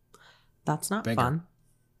 that's not Bigger. fun.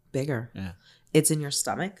 Bigger. Yeah. It's in your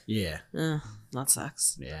stomach? Yeah. That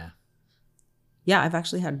sucks. Yeah. Yeah, I've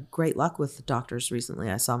actually had great luck with doctors recently.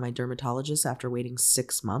 I saw my dermatologist after waiting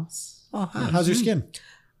 6 months. Oh, how's your skin?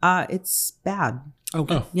 It's bad.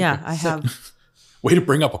 Okay. Oh, Yeah, okay. I have. Way to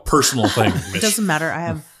bring up a personal thing, It Mitch. doesn't matter. I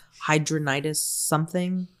have hydronitis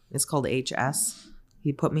something. It's called HS.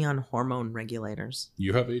 He put me on hormone regulators.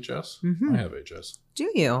 You have HS? Mhm. I have HS. Do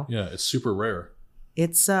you? Yeah, it's super rare.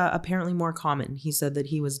 It's apparently more common. He said that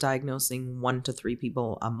he was diagnosing 1 to 3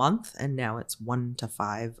 people a month, and now it's 1 to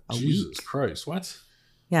 5 a Jesus week. Christ, what?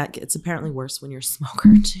 Yeah, it's apparently worse when you're a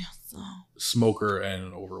smoker too. So. Smoker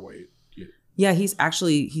and overweight. Yeah, he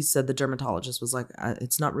said the dermatologist was like,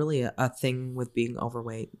 it's not really a thing with being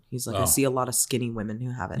overweight. He's like, I Oh. see a lot of skinny women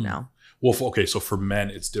who have it now. Well, okay, so for men,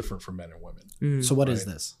 it's different for men and women. So what is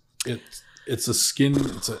Right. this? It's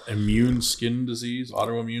an immune skin disease,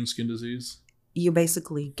 autoimmune skin disease. You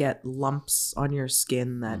basically get lumps on your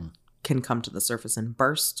skin that can come to the surface and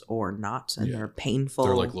burst or not, and Yeah. they're painful.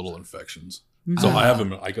 They're like little infections. Mhm. So I have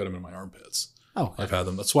them. I got them in my armpits. Oh, I've had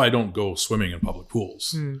them. That's why I don't go swimming in public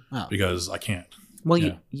pools oh. because I can't. Well,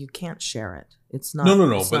 Yeah. you can't share it. It's not.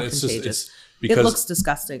 No. It's But not it's just contagious. it's because It looks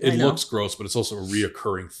disgusting. I it know. looks gross, but it's also a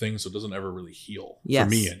reoccurring thing, so it doesn't ever really heal Yes. for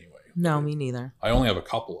me anyway. No, me neither. I only have a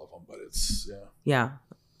couple of them, but it's yeah. Yeah.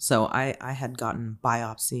 So I had gotten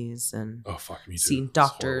biopsies and Oh fuck me too. seen It's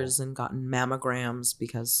doctors horrible. and gotten mammograms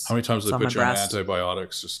because How many times do it's they on my put you on breast.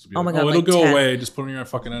 antibiotics just to be Oh my like, God, it'll like go 10. away. Just put in your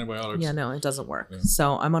fucking antibiotics. Yeah, no, it doesn't work. Yeah.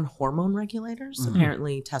 So I'm on hormone regulators. Mhm.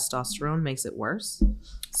 Apparently, testosterone makes it worse.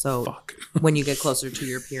 So Fuck. when you get closer to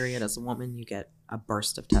your period as a woman, you get a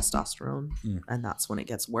burst of testosterone, Mm. and that's when it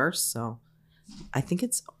gets worse. So I think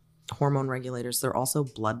it's hormone regulators. They're also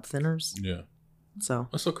blood thinners. Yeah. So,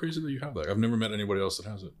 That's so crazy that you have that. I've never met anybody else that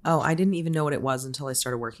has it. oh, I didn't even know what it was until I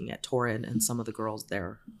started working at Torrid, and some of the girls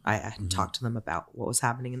there, I Mhm. talked to them about what was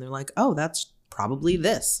happening, and they're like, "Oh, that's probably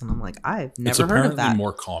this," and I'm like, "I've It's never heard apparently of that."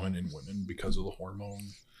 more common in women because of the hormone.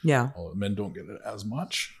 Yeah, Well, men don't get it as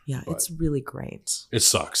much. yeah, but it's really great. it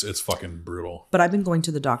sucks. It's fucking brutal. But I've been going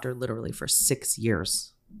to the doctor literally for 6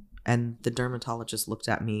 years. And the dermatologist looked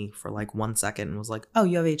at me for like 1 second and was like, "Oh,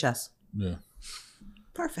 you have HS." Yeah.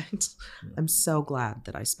 Perfect. I'm so glad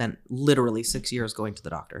that I spent literally 6 years going to the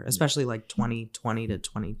doctor, especially like 2020 to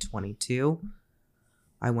 2022.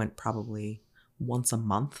 I went probably once a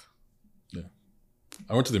month.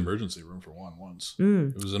 I went to the emergency room for one once.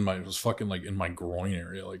 Mm. It was fucking like in my groin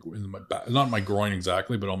area, like in my back, not my groin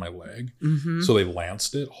exactly, but on my leg. Mm-hmm. So they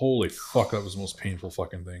lanced it. Holy fuck, that was the most painful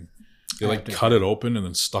fucking thing. They I like have to cut it open and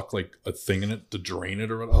then stuck like a thing in it to drain it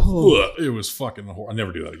or whatever. Oh. Ugh, it was fucking horrible. I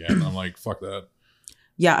never do that again. I'm like, fuck that.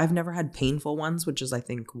 Yeah, I've never had painful ones, which is, I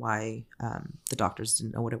think, why the doctors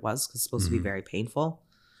didn't know what it was, because it's supposed to be Mhm. very painful.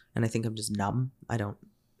 And I think I'm just numb. I don't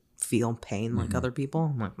feel pain like Mhm. other people.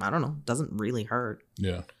 I'm like, I don't know. It doesn't really hurt.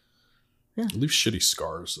 Yeah. Yeah. It leaves shitty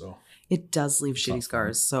scars though. It does leave It's shitty not fun.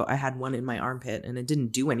 scars. So I had one in my armpit and it didn't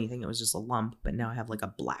do anything. It was just a lump, but now I have like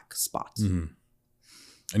a black spot. Mhm.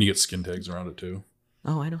 And you get skin tags around it too.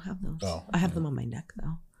 Oh, I don't have those. Oh, I have yeah. them on my neck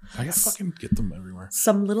though. I gotta fucking get them everywhere.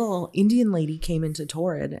 Some little Indian lady came into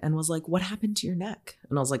Torrid and was like, "What happened to your neck?"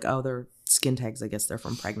 And I was like, "Oh, they're skin tags. I guess they're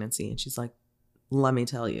from pregnancy." And she's like, "Let me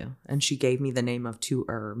tell you." And she gave me the name of 2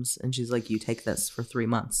 herbs. And she's like, "You take this for 3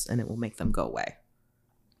 months and it will make them go away."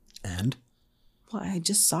 And Well, I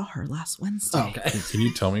just saw her last Wednesday. oh, okay. Can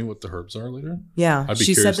you tell me what the herbs are later? Yeah. I'd be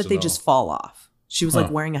She said curious that to they know. just fall off. She was like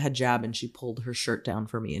Huh. wearing a hijab and she pulled her shirt down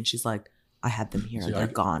for me. And she's like, "I had them here. See, They're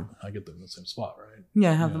gone." I get them in the same spot, right?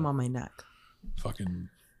 Yeah, I have Yeah. them on my neck. Fucking.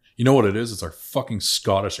 You know what it is? It's our fucking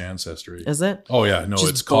Scottish ancestry. Is it? Oh yeah, no, Just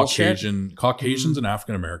it's bullshit? Caucasian. Caucasians and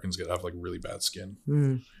African Americans have like really bad skin,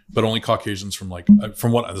 Mm. but only Caucasians from like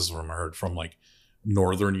from what this is from I heard from like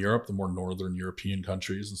Northern Europe, the more Northern European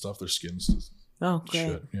countries and stuff. Their skin's just Oh, great.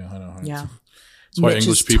 shit. Yeah, I know. Yeah. That's why Mitch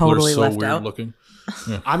English is people totally are so left weird out. looking.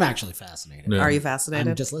 I'm actually fascinated. Yeah. Are you I'm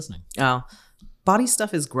fascinated? just listening. Oh, body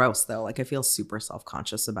stuff is gross though. Like I feel super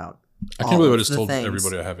self-conscious about. I all can't believe I of just the told things.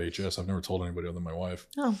 everybody I have HS. I've never told anybody other than my wife.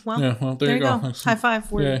 Oh well. Yeah, well, there you go. Thanks. High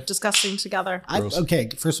five. We're Yeah. disgusting together. Gross. Okay,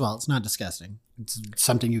 first of all, it's not disgusting. It's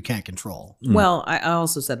something you can't control. Mm. Well, I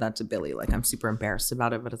also said that to Billy. Like I'm super embarrassed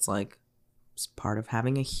about it, but it's like it's part of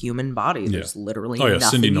having a human body. Yeah. There's literally Oh yeah, nothing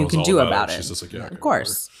Cindy you knows can all do about about it. it. She's just like, yeah, okay, of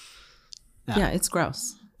course. Yeah. Yeah, it's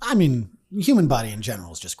gross. I mean, human body in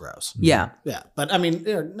general is just gross. Yeah. Yeah, but I mean,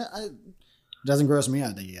 it doesn't gross me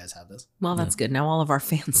out that you guys have this. Well, that's good. Now all of our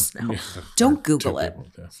fans know. Yeah. Don't Two Google it. people,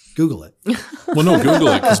 yeah. Google it. Well, no, Google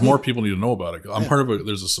it because more people need to know about it. I'm part of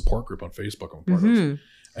there's a support group on Facebook I'm part of. Mhm.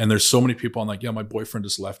 And there's so many people. I'm like, yeah, my boyfriend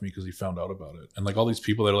just left me because he found out about it. And like all these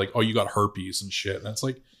people that are like, oh, you got herpes and shit. And it's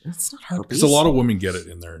like, It's not herpes. because a lot of women get it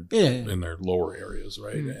in their Yeah. lower areas,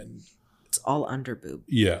 right? Mm. And It's all under boob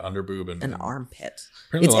yeah, under boob and and armpit.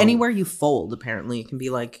 apparently It's a lot of- anywhere you fold. Apparently, it can be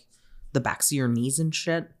like the backs of your knees and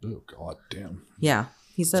shit. Oh god damn. Yeah,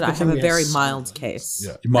 he said It's I good have thing a we very have mild some- case.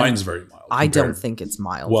 Yeah, mine's very mild. I don't compared- think it's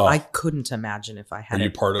mild. Well, I couldn't imagine if I Are had you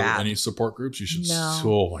it part of bad. any support groups? You should. No.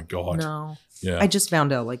 Oh my god. No, Yeah. I just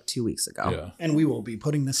found out like 2 weeks ago. Yeah. And we will be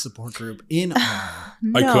putting this support group in our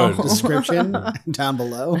No. could. description down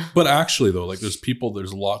below. But actually, though, like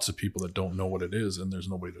there's lots of people that don't know what it is, and there's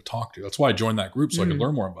nobody to talk to. That's why I joined that group so I could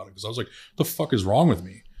learn more about it. Because I was like, "The fuck is wrong with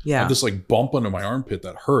me?" I Yeah. have this like bump under my armpit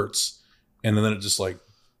that hurts, and then it just like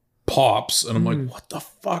pops, and I'm Mhm. like, "What the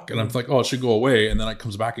fuck?" And I'm like, "Oh, it should go away," and then it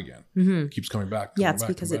comes back again. Mhm. It keeps coming back. Yeah, coming it's back,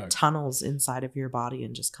 because coming it back. tunnels inside of your body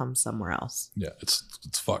and just comes somewhere else. Yeah, it's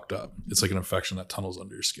fucked up. It's like an infection that tunnels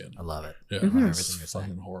under your skin. I love it. Yeah, Mhm. Everything it's you're saying.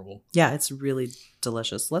 fucking horrible. Yeah, it's really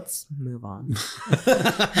delicious. Let's move on.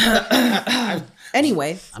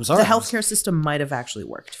 Anyway, I'm sorry. the healthcare system might have actually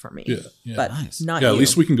worked for me. Yeah, yeah. But Nice. not Yeah, you. at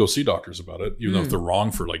least we can go see doctors about it, even though if Mm. they're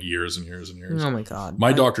wrong for like years and years and years. Oh my god. My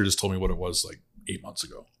I- doctor just told me what it was like 8 months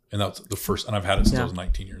ago. And that's the first, and I've had it since Yeah. I was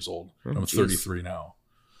 19 years old. Oh, I'm geez. 33 now.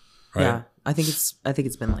 Right? Yeah, I think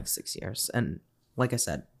it's been like 6 years, and like I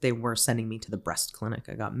said, they were sending me to the breast clinic.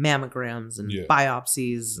 I got mammograms and Yeah.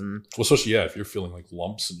 biopsies and Well, especially if you're feeling like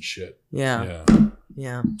lumps and shit. yeah.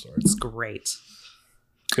 Yeah. Sorry. It's great.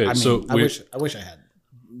 Okay, I mean, so I wish I had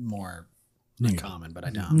more in common, but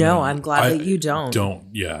I don't. No, I'm glad that you don't.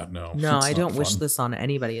 Yeah, no. No, it's I not don't wish fun. this on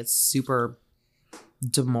anybody. It's super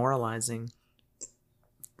demoralizing.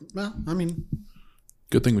 Well, I mean,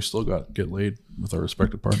 Good thing we still get laid with our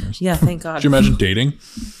respective partners. Yeah, thank God. Could you imagine dating?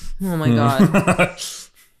 Oh my God.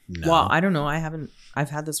 no. Well, I don't know. I've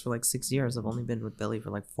had this for like 6 years. I've only been with Billy for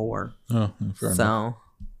like 4. Oh, fair enough. So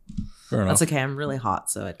Fair enough. that's okay. I'm really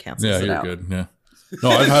hot, so it cancels Yeah, it you're out. good. Yeah. No,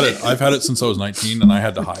 I've had it since I was 19 and I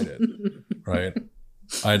had to hide it. Right.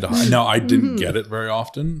 I had to hide. Now I didn't get it very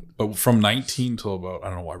often, but from 19 till about, I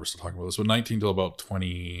don't know why we're still talking about this, but 19 till about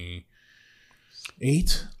 28,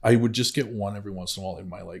 I would just get one every once in a while in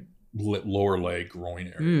my like lower leg groin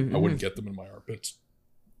area. Mm-hmm. I wouldn't get them in my armpits.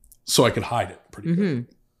 So I could hide it pretty good.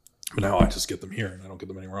 But now I just get them here and I don't get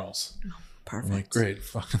them anywhere else. Perfect. I'm like, great,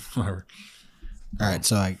 fucking whatever. All right,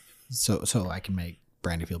 so I can make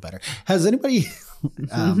Brandy feel better. Has anybody?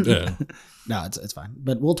 Yeah. No, it's fine.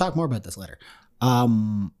 But we'll talk more about this later.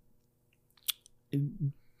 Do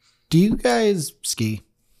you guys ski?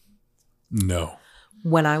 No.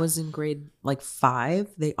 When I was in grade like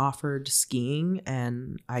 5, they offered skiing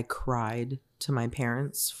and I cried to my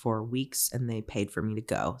parents for weeks and they paid for me to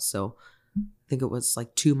go. So I think it was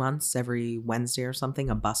like 2 months every Wednesday or something.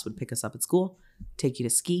 A bus would pick us up at school, take you to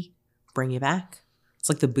ski, bring you back. It's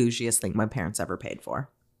like the bougiest thing my parents ever paid for.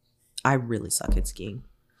 I really suck at skiing.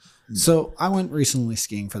 So I went recently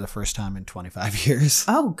skiing for the first time in 25 years.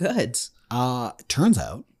 Oh, good. Turns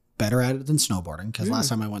out better at it than snowboarding because last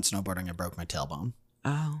time I went snowboarding, I broke my tailbone.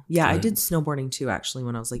 Oh, yeah. I Right. did snowboarding too, actually,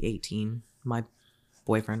 when I was like 18. My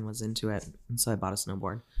boyfriend was into it. And so I bought a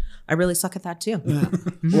snowboard. I really suck at that too. Yeah.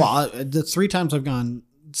 Well, the 3 times I've gone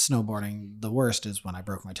snowboarding, the worst is when I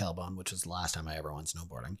broke my tailbone, which was the last time I ever went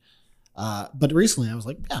snowboarding. But recently I was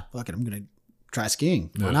like, yeah, fuck it. I'm going to try skiing.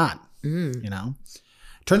 Why Yeah. not? You know?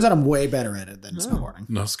 Turns out I'm way better at it than snowboarding.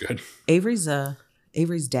 No, it's good. Avery's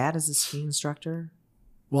dad is a ski instructor.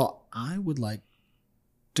 Well, I would like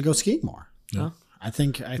to go skiing more. Yeah. Oh. I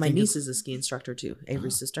think My it's- niece is a ski instructor too.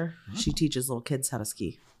 Avery's sister. She teaches little kids how to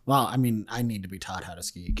ski. Well, I mean, I need to be taught how to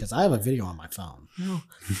ski because I have a video on my phone. Oh.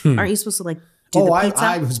 Aren't you supposed to like do the pizza?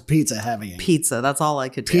 I was pizza heavy. Pizza. That's all I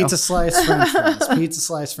could do. Pizza slice French fries. Pizza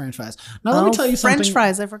slice French fries. Now let me tell you something. French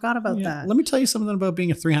fries. I forgot about Yeah, that. let me tell you something about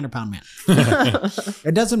being a 300-pound man.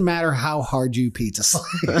 It doesn't matter how hard you pizza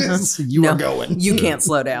slice. You are going. You can't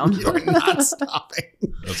slow down. You're not stopping.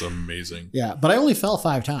 That's amazing. Yeah, but I only fell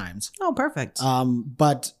 5 times. Oh, perfect.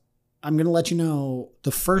 But I'm going to let you know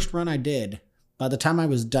the first run I did, by the time I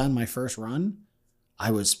was done my first run,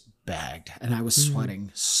 I was bagged and I was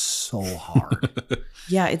sweating so hard.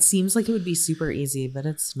 Yeah, it seems like it would be super easy, but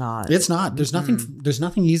it's not. It's not. There's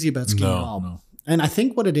nothing easy about skiing at all. No. And I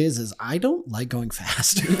think what it is I don't like going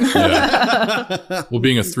fast. Yeah. Well,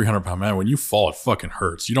 being a 300-pound man, when you fall, it fucking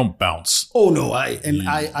hurts. You don't bounce. Oh no, I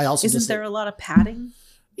also Isn't just there a lot of padding?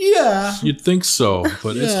 yeah. You'd think so,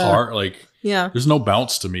 but it's Yeah. hard. Like, Yeah. there's no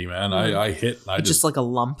bounce to me, man. I hit. And I Just just like a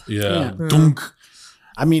lump. yeah. Yeah. Dunk.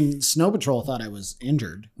 I mean, Snow Patrol thought I was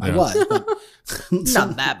injured. I Yeah. was, but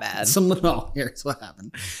Not that bad. Here's what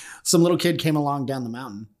happened. Some little kid came along down the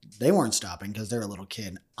mountain. They weren't stopping because they're a little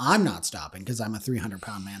kid. I'm not stopping because I'm a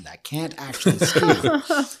 300-pound man that can't actually ski.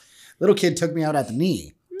 Little kid took me out at the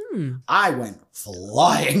knee. I went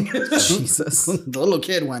flying. Jesus. The little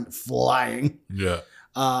kid went flying. Yeah.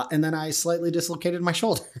 And then I slightly dislocated my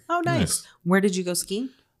shoulder. Oh, nice. Nice. Where did you go skiing?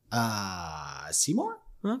 Seymour?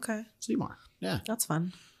 Okay. Seymour. Yeah. That's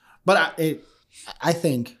fun. But I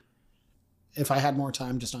think if I had more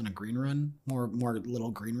time just on a green run, more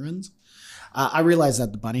little green runs, I realized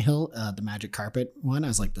that the Bunny Hill, the Magic Carpet one, I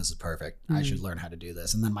was like, this is perfect. I should learn how to do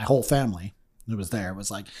this. And then my whole family that was there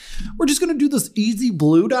was like, we're just going to do this easy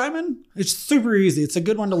blue diamond. It's super easy. It's a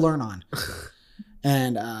good one to learn on.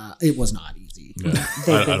 And it was not easy. Yeah.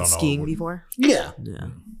 They've I been don't skiing know. before? Yeah. Yeah.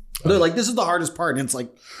 They're like, this is the hardest part. And it's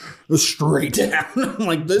like straight down. I'm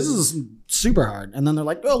like, this is super hard. And then they're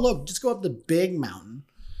like, oh, look, just go up the big mountain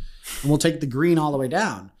and we'll take the green all the way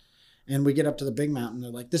down. And we get up to the big mountain.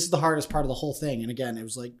 They're like, this is the hardest part of the whole thing. And again, it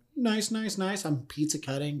was like, nice. I'm pizza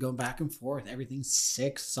cutting, going back and forth. Everything's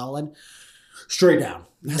sick, solid, straight down.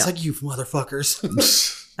 And it's like, you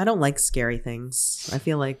motherfuckers. I don't like scary things. I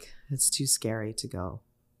feel like it's too scary to go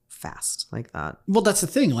fast like that. Well, that's the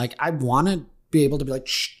thing. Like, I want to be able to be like,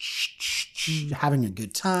 having a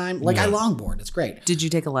good time. Like, I longboard. It's great. Did you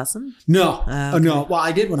take a lesson? No. Okay. No. Well,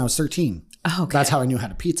 I did when I was 13. Oh, okay. That's how I knew how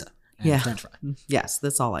to pizza. and Yeah. French fry. Yes,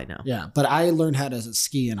 that's all I know. Yeah, but I learned how to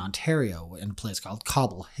ski in Ontario in a place called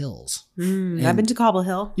Cobble Hills. I've been to Cobble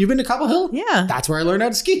Hill. You've been to Cobble Hill? Yeah, That's where I learned how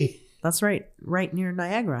to ski. that's right near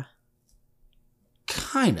Niagara.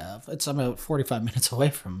 Kind of. It's about 45 minutes away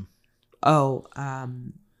from. Oh,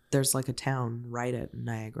 there's like a town right at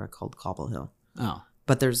Niagara called Cobble Hill. Oh.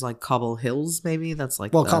 But there's like Cobble Hills, maybe that's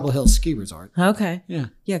like Well, the- Cobble Hills Ski Resort. Okay, Yeah.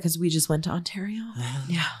 yeah, because we just went to Ontario.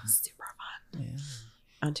 Yeah, super fun. Yeah.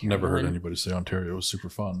 Ontario. Never heard and- anybody say Ontario was super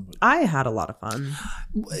fun. But I had a lot of fun.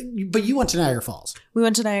 But you went to Niagara Falls. We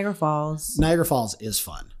went to Niagara Falls. Niagara Falls is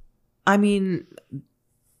fun. I mean,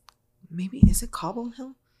 maybe is it Cobble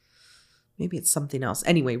Hill? Maybe it's something else.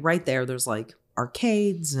 Anyway, right there's like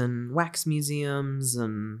arcades and wax museums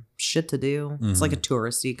and shit to do. It's like a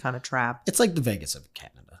touristy kind of trap. It's like the Vegas of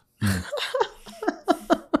Canada.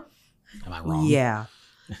 Am I wrong? Yeah.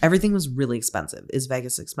 Everything was really expensive. Is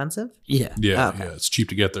Vegas expensive? Yeah. yeah, Okay. yeah, it's cheap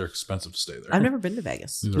to get there, expensive to stay there. I've never been to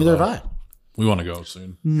Vegas. Neither have I. We want to go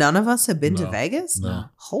soon. None of us have been to No. Vegas? No.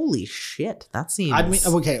 Holy shit. That seems. I mean,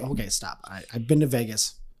 okay, stop. I've been to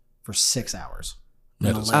Vegas for 6 hours. That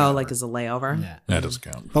On a doesn't, layover. Oh, like as a layover? Yeah. that doesn't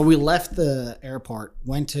count. But we left the airport,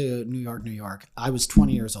 went to New York. I was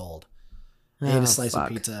 20 years old. Ate Oh, a slice fuck.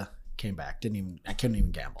 of pizza, came back. I couldn't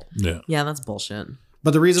even gamble. Yeah. Yeah, that's bullshit.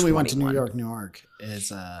 But the reason we went to 21. New York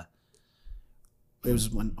is it was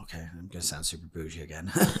when I'm gonna sound super bougie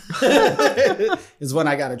again. is when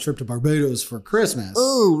I got a trip to Barbados for Christmas.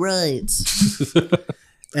 Oh, right.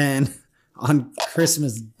 And on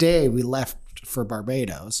Christmas Day we left for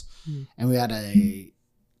Barbados and we had a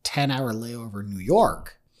 10-hour layover in New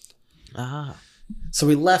York. Ah. So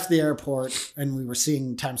we left the airport and we were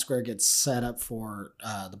seeing Times Square get set up for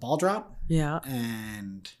the ball drop. Yeah.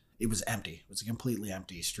 And it was empty. It was a completely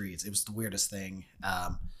empty streets. It was the weirdest thing.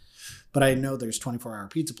 But I know there's 24-hour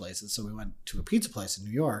pizza places, so we went to a pizza place in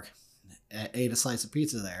New York, ate a slice of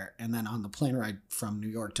pizza there, and then on the plane ride from New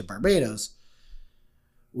York to Barbados,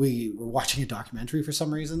 we were watching a documentary for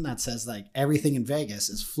some reason that says like everything in Vegas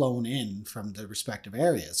is flown in from the respective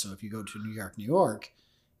areas. So if you go to New York,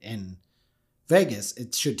 in Vegas,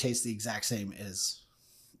 it should taste the exact same as,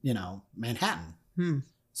 Manhattan.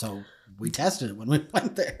 So we tested it when we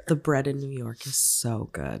went there. The bread in New York is so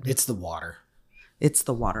good. It's the water. It's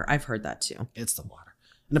the water. I've heard that too. It's the water.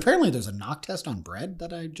 And apparently there's a knock test on bread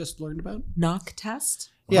that I just learned about. Knock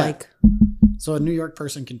test? Yeah. Like, So a New York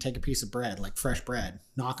person can take a piece of bread, like fresh bread,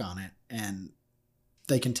 knock on it, and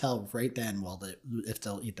they can tell right then, if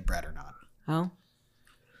they'll eat the bread or not. oh,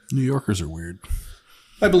 New Yorkers are weird.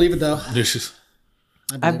 I believe it though. There's just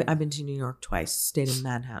I believe I've been to New York twice, stayed in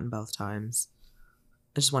Manhattan both times.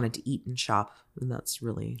 I just wanted to eat and shop, and that's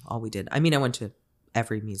really all we did. I mean, I went to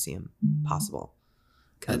every museum possible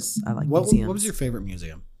because I like museums. What was your favorite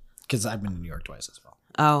museum? Because I've been to New York twice as well.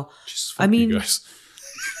 Oh, Jesus, I fuck mean- you guys.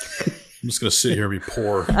 I'm just gonna sit here and be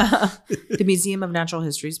poor. the Museum of Natural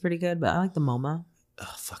History is pretty good, but I like the MoMA.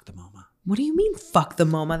 Oh, fuck the MoMA. What do you mean, fuck the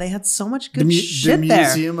MoMA? They had so much good The shit there.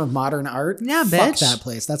 Museum of Modern Art? Yeah, Fuck bitch. that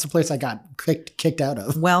place. That's a place I got kicked out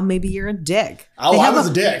of. Well, maybe you're a dick. Oh, They I have was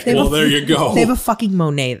a dick. they have Well, a- there you go. They have a fucking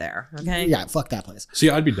Monet there. Okay. Yeah, fuck that place.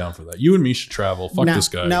 See, I'd be down for that. You and me should travel. Fuck now, this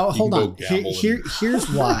guy. Now, You hold can on. go gamble and- Here's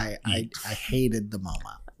why I hated the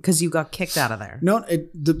MoMA. Because you got kicked out of there. No,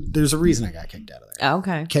 there's a reason I got kicked out of there. Oh,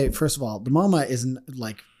 okay. Okay, first of all, the MoMA isn't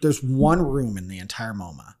like there's one room in the entire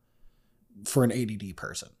MoMA for an ADD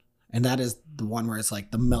person, and that is the one where it's like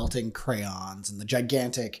the melting crayons and the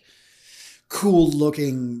gigantic,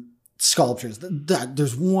 cool-looking sculptures.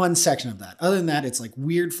 There's one section of that. Other than that, it's like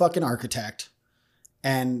weird fucking architect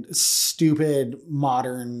and stupid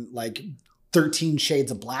modern like 13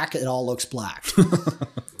 shades of black. It all looks black.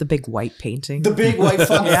 The big white painting. The big white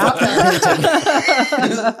fucking fuck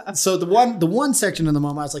that painting. So the one section in the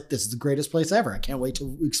MoMA, I was like, this is the greatest place ever. I can't wait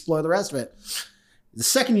to explore the rest of it. The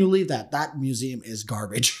second you leave that museum is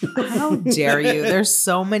garbage. How dare you? There's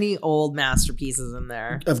so many old masterpieces in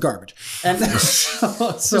there. Of garbage. And so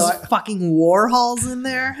There's I fucking Warhols in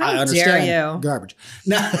there. How understand dare you? garbage.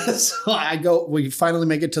 Now, so we finally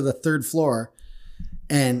make it to the third floor,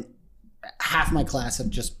 and half my class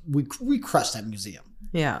have we crushed that museum.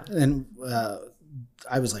 Yeah. And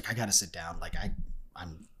I was like, I gotta sit down. Like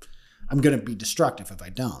I'm gonna be destructive if I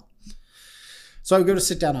don't. So I go to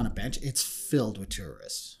sit down on a bench. It's filled with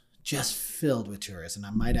tourists, just filled with tourists. And I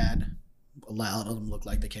might add, a lot of them look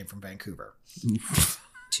like they came from Vancouver.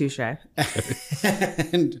 Touche.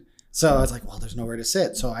 And so I was like, well, there's nowhere to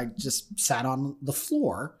sit. So I just sat on the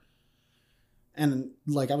floor, and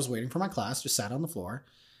like I was waiting for my class, just sat on the floor,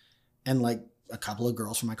 and like a couple of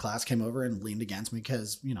girls from my class came over and leaned against me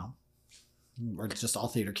because, we're just all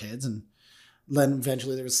theater kids. And Then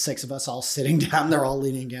eventually there was 6 of us all sitting down. They're all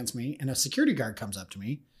leaning against me. And a security guard comes up to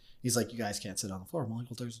me. He's like, you guys can't sit on the floor. I'm like,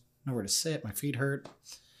 well, there's nowhere to sit. My feet hurt.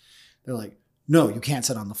 They're like, no, you can't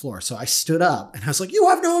sit on the floor. So I stood up and I was like, you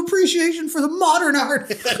have no appreciation for the modern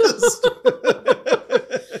artist.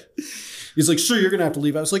 He's like, sure, you're going to have to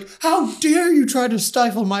leave. I was like, how dare you try to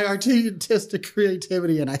stifle my artistic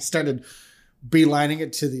creativity? And I started beelining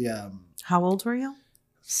it to the How old were you?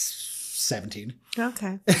 17.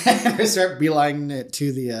 Okay. I start beelining it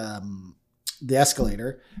to the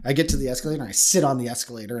escalator. I get to the escalator and I sit on the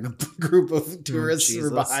escalator and a group of tourists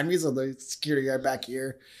are behind me. So the security guard back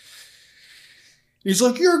here. He's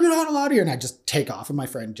like, you're not allowed here. And I just take off. And my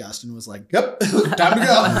friend Justin was like, yep, time to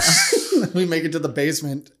go. We make it to the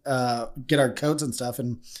basement, get our coats and stuff.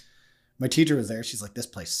 And my teacher was there. She's like, this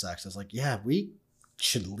place sucks. I was like, yeah, we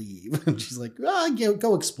should leave. And she's like,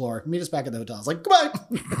 go explore. Meet us back at the hotel. I was like, goodbye.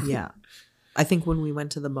 Yeah. I think when we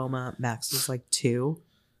went to the MoMA, Max was like 2.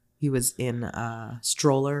 He was in a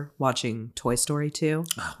stroller watching Toy Story 2.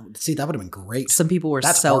 Oh, see, that would have been great. Some people were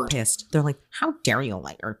That's so art. pissed. They're like, how dare you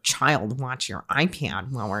let your child watch your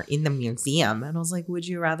iPad while we're in the museum? And I was like, would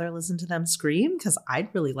you rather listen to them scream? Because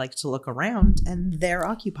I'd really like to look around, and they're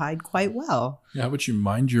occupied quite well. Yeah, how about you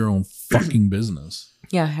mind your own fucking business?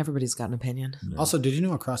 Yeah, everybody's got an opinion. Yeah. Also, did you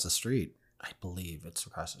know across the street, I believe it's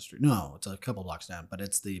across the street. No, it's a couple blocks down, but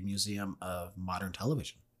it's the Museum of Modern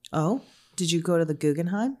Television. Oh, did you go to the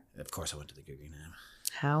Guggenheim? Of course I went to the Guggenheim.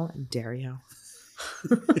 How dare you?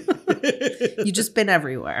 You just been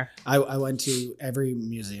everywhere. I went to every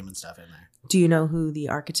museum and stuff in there. Do you know who the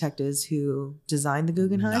architect is who designed the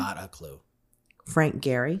Guggenheim? Not a clue. Frank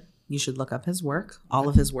Gehry. You should look up his work. All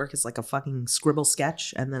of his work is like a fucking scribble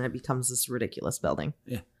sketch, and then it becomes this ridiculous building.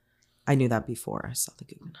 Yeah. I knew that before I saw the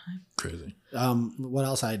Guggenheim. Crazy. What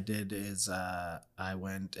else I did is I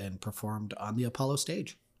went and performed on the Apollo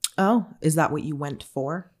stage. Oh, is that what you went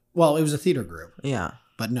for? Well, it was a theater group, Yeah.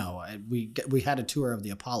 but no, we had a tour of the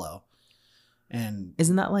Apollo, and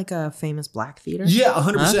Isn't that like a famous black theater? yeah,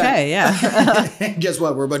 100%. Okay, yeah. Guess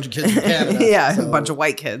what? We're a bunch of kids from Canada. Yeah, so a bunch of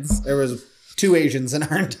white kids. There was 2 Asians in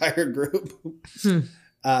our entire group,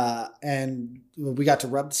 and we got to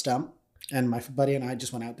rub the stump. And my buddy and I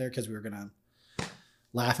just went out there because we were gonna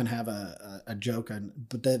laugh and have a joke.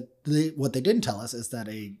 But what they didn't tell us is that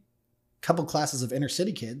a couple classes of inner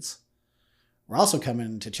city kids were also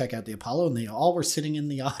coming to check out the Apollo, and they all were sitting in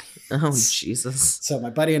the audience. Oh, Jesus. So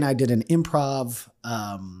my buddy and I did an improv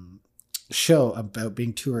show about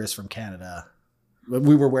being tourists from Canada.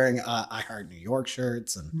 We were wearing I Heart New York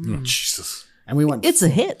shirts, and Oh, Jesus. we went. It's a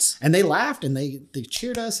hit. And they laughed and they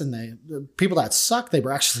cheered us, and the people that sucked, they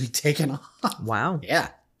were actually taken off. Wow. Yeah.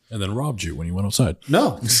 And then robbed you when you went outside.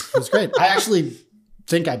 No, it was great. I actually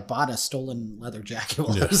think I bought a stolen leather jacket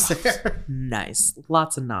while I was there. Nice.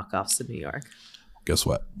 Lots of knockoffs in New York. Guess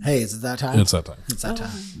what? Hey, is it that time? It's that time. It's that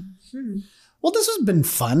time. Well, this has been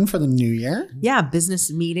fun for the new year. Yeah,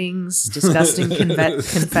 business meetings, disgusting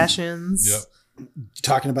confessions. Yep.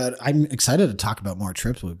 I'm excited to talk about more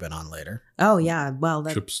trips we've been on later. Oh, yeah. Well,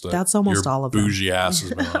 Trips that that's almost your all of them. bougie ass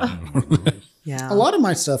has been on. Yeah. A lot of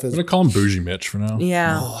my stuff I'm is. going to call him Bougie Mitch for now.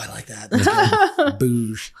 Yeah. Oh, I like that. That's good.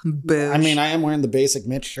 Boosh. Boosh. I mean, I am wearing the basic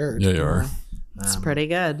Mitch shirt. Yeah, you are. It's pretty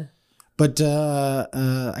good. But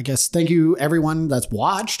I guess thank you everyone that's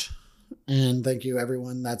watched, and thank you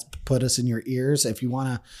everyone that's put us in your ears. If you want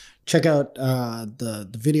to check out the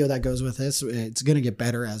video that goes with this, it's going to get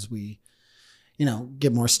better as we,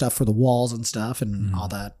 get more stuff for the walls and stuff and all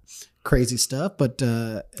that crazy stuff. But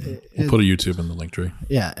We'll put a YouTube in the link tree.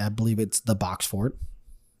 yeah, I believe it's the Box Fort.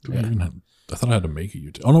 Do we even have, I thought I had to make a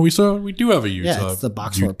YouTube. Oh no, we do have a YouTube. Yeah, it's the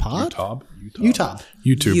Box Fort Pod.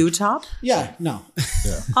 YouTube. Utah? Yeah, no.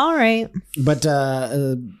 All right. But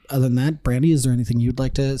other than that, Brandy, is there anything you'd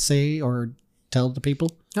like to say or tell the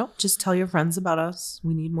people? Nope. Just tell your friends about us.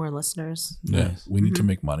 We need more listeners. Yeah, we need to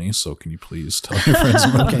make money, so can you please tell your friends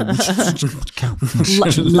about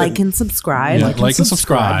Okay. Like and subscribe. Yeah. Like and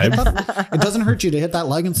subscribe. It doesn't hurt you to hit that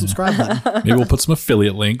like and subscribe button. Maybe we'll put some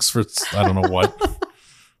affiliate links for I don't know what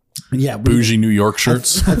Yeah, bougie New York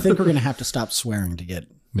shirts. I think we're gonna have to stop swearing to get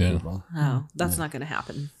Yeah. people. Oh, that's not going to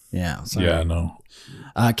happen. Yeah. Sorry. Yeah, no,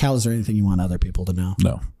 Cal, is there anything you want other people to know?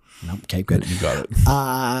 no, Nope. Okay, good. you got it.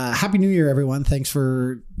 Happy New Year, everyone. Thanks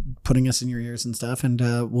for putting us in your ears and stuff. And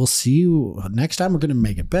we'll see you next time. We're gonna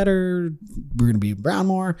make it better. We're gonna be around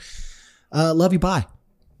more. Love you. Bye.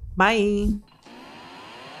 Bye.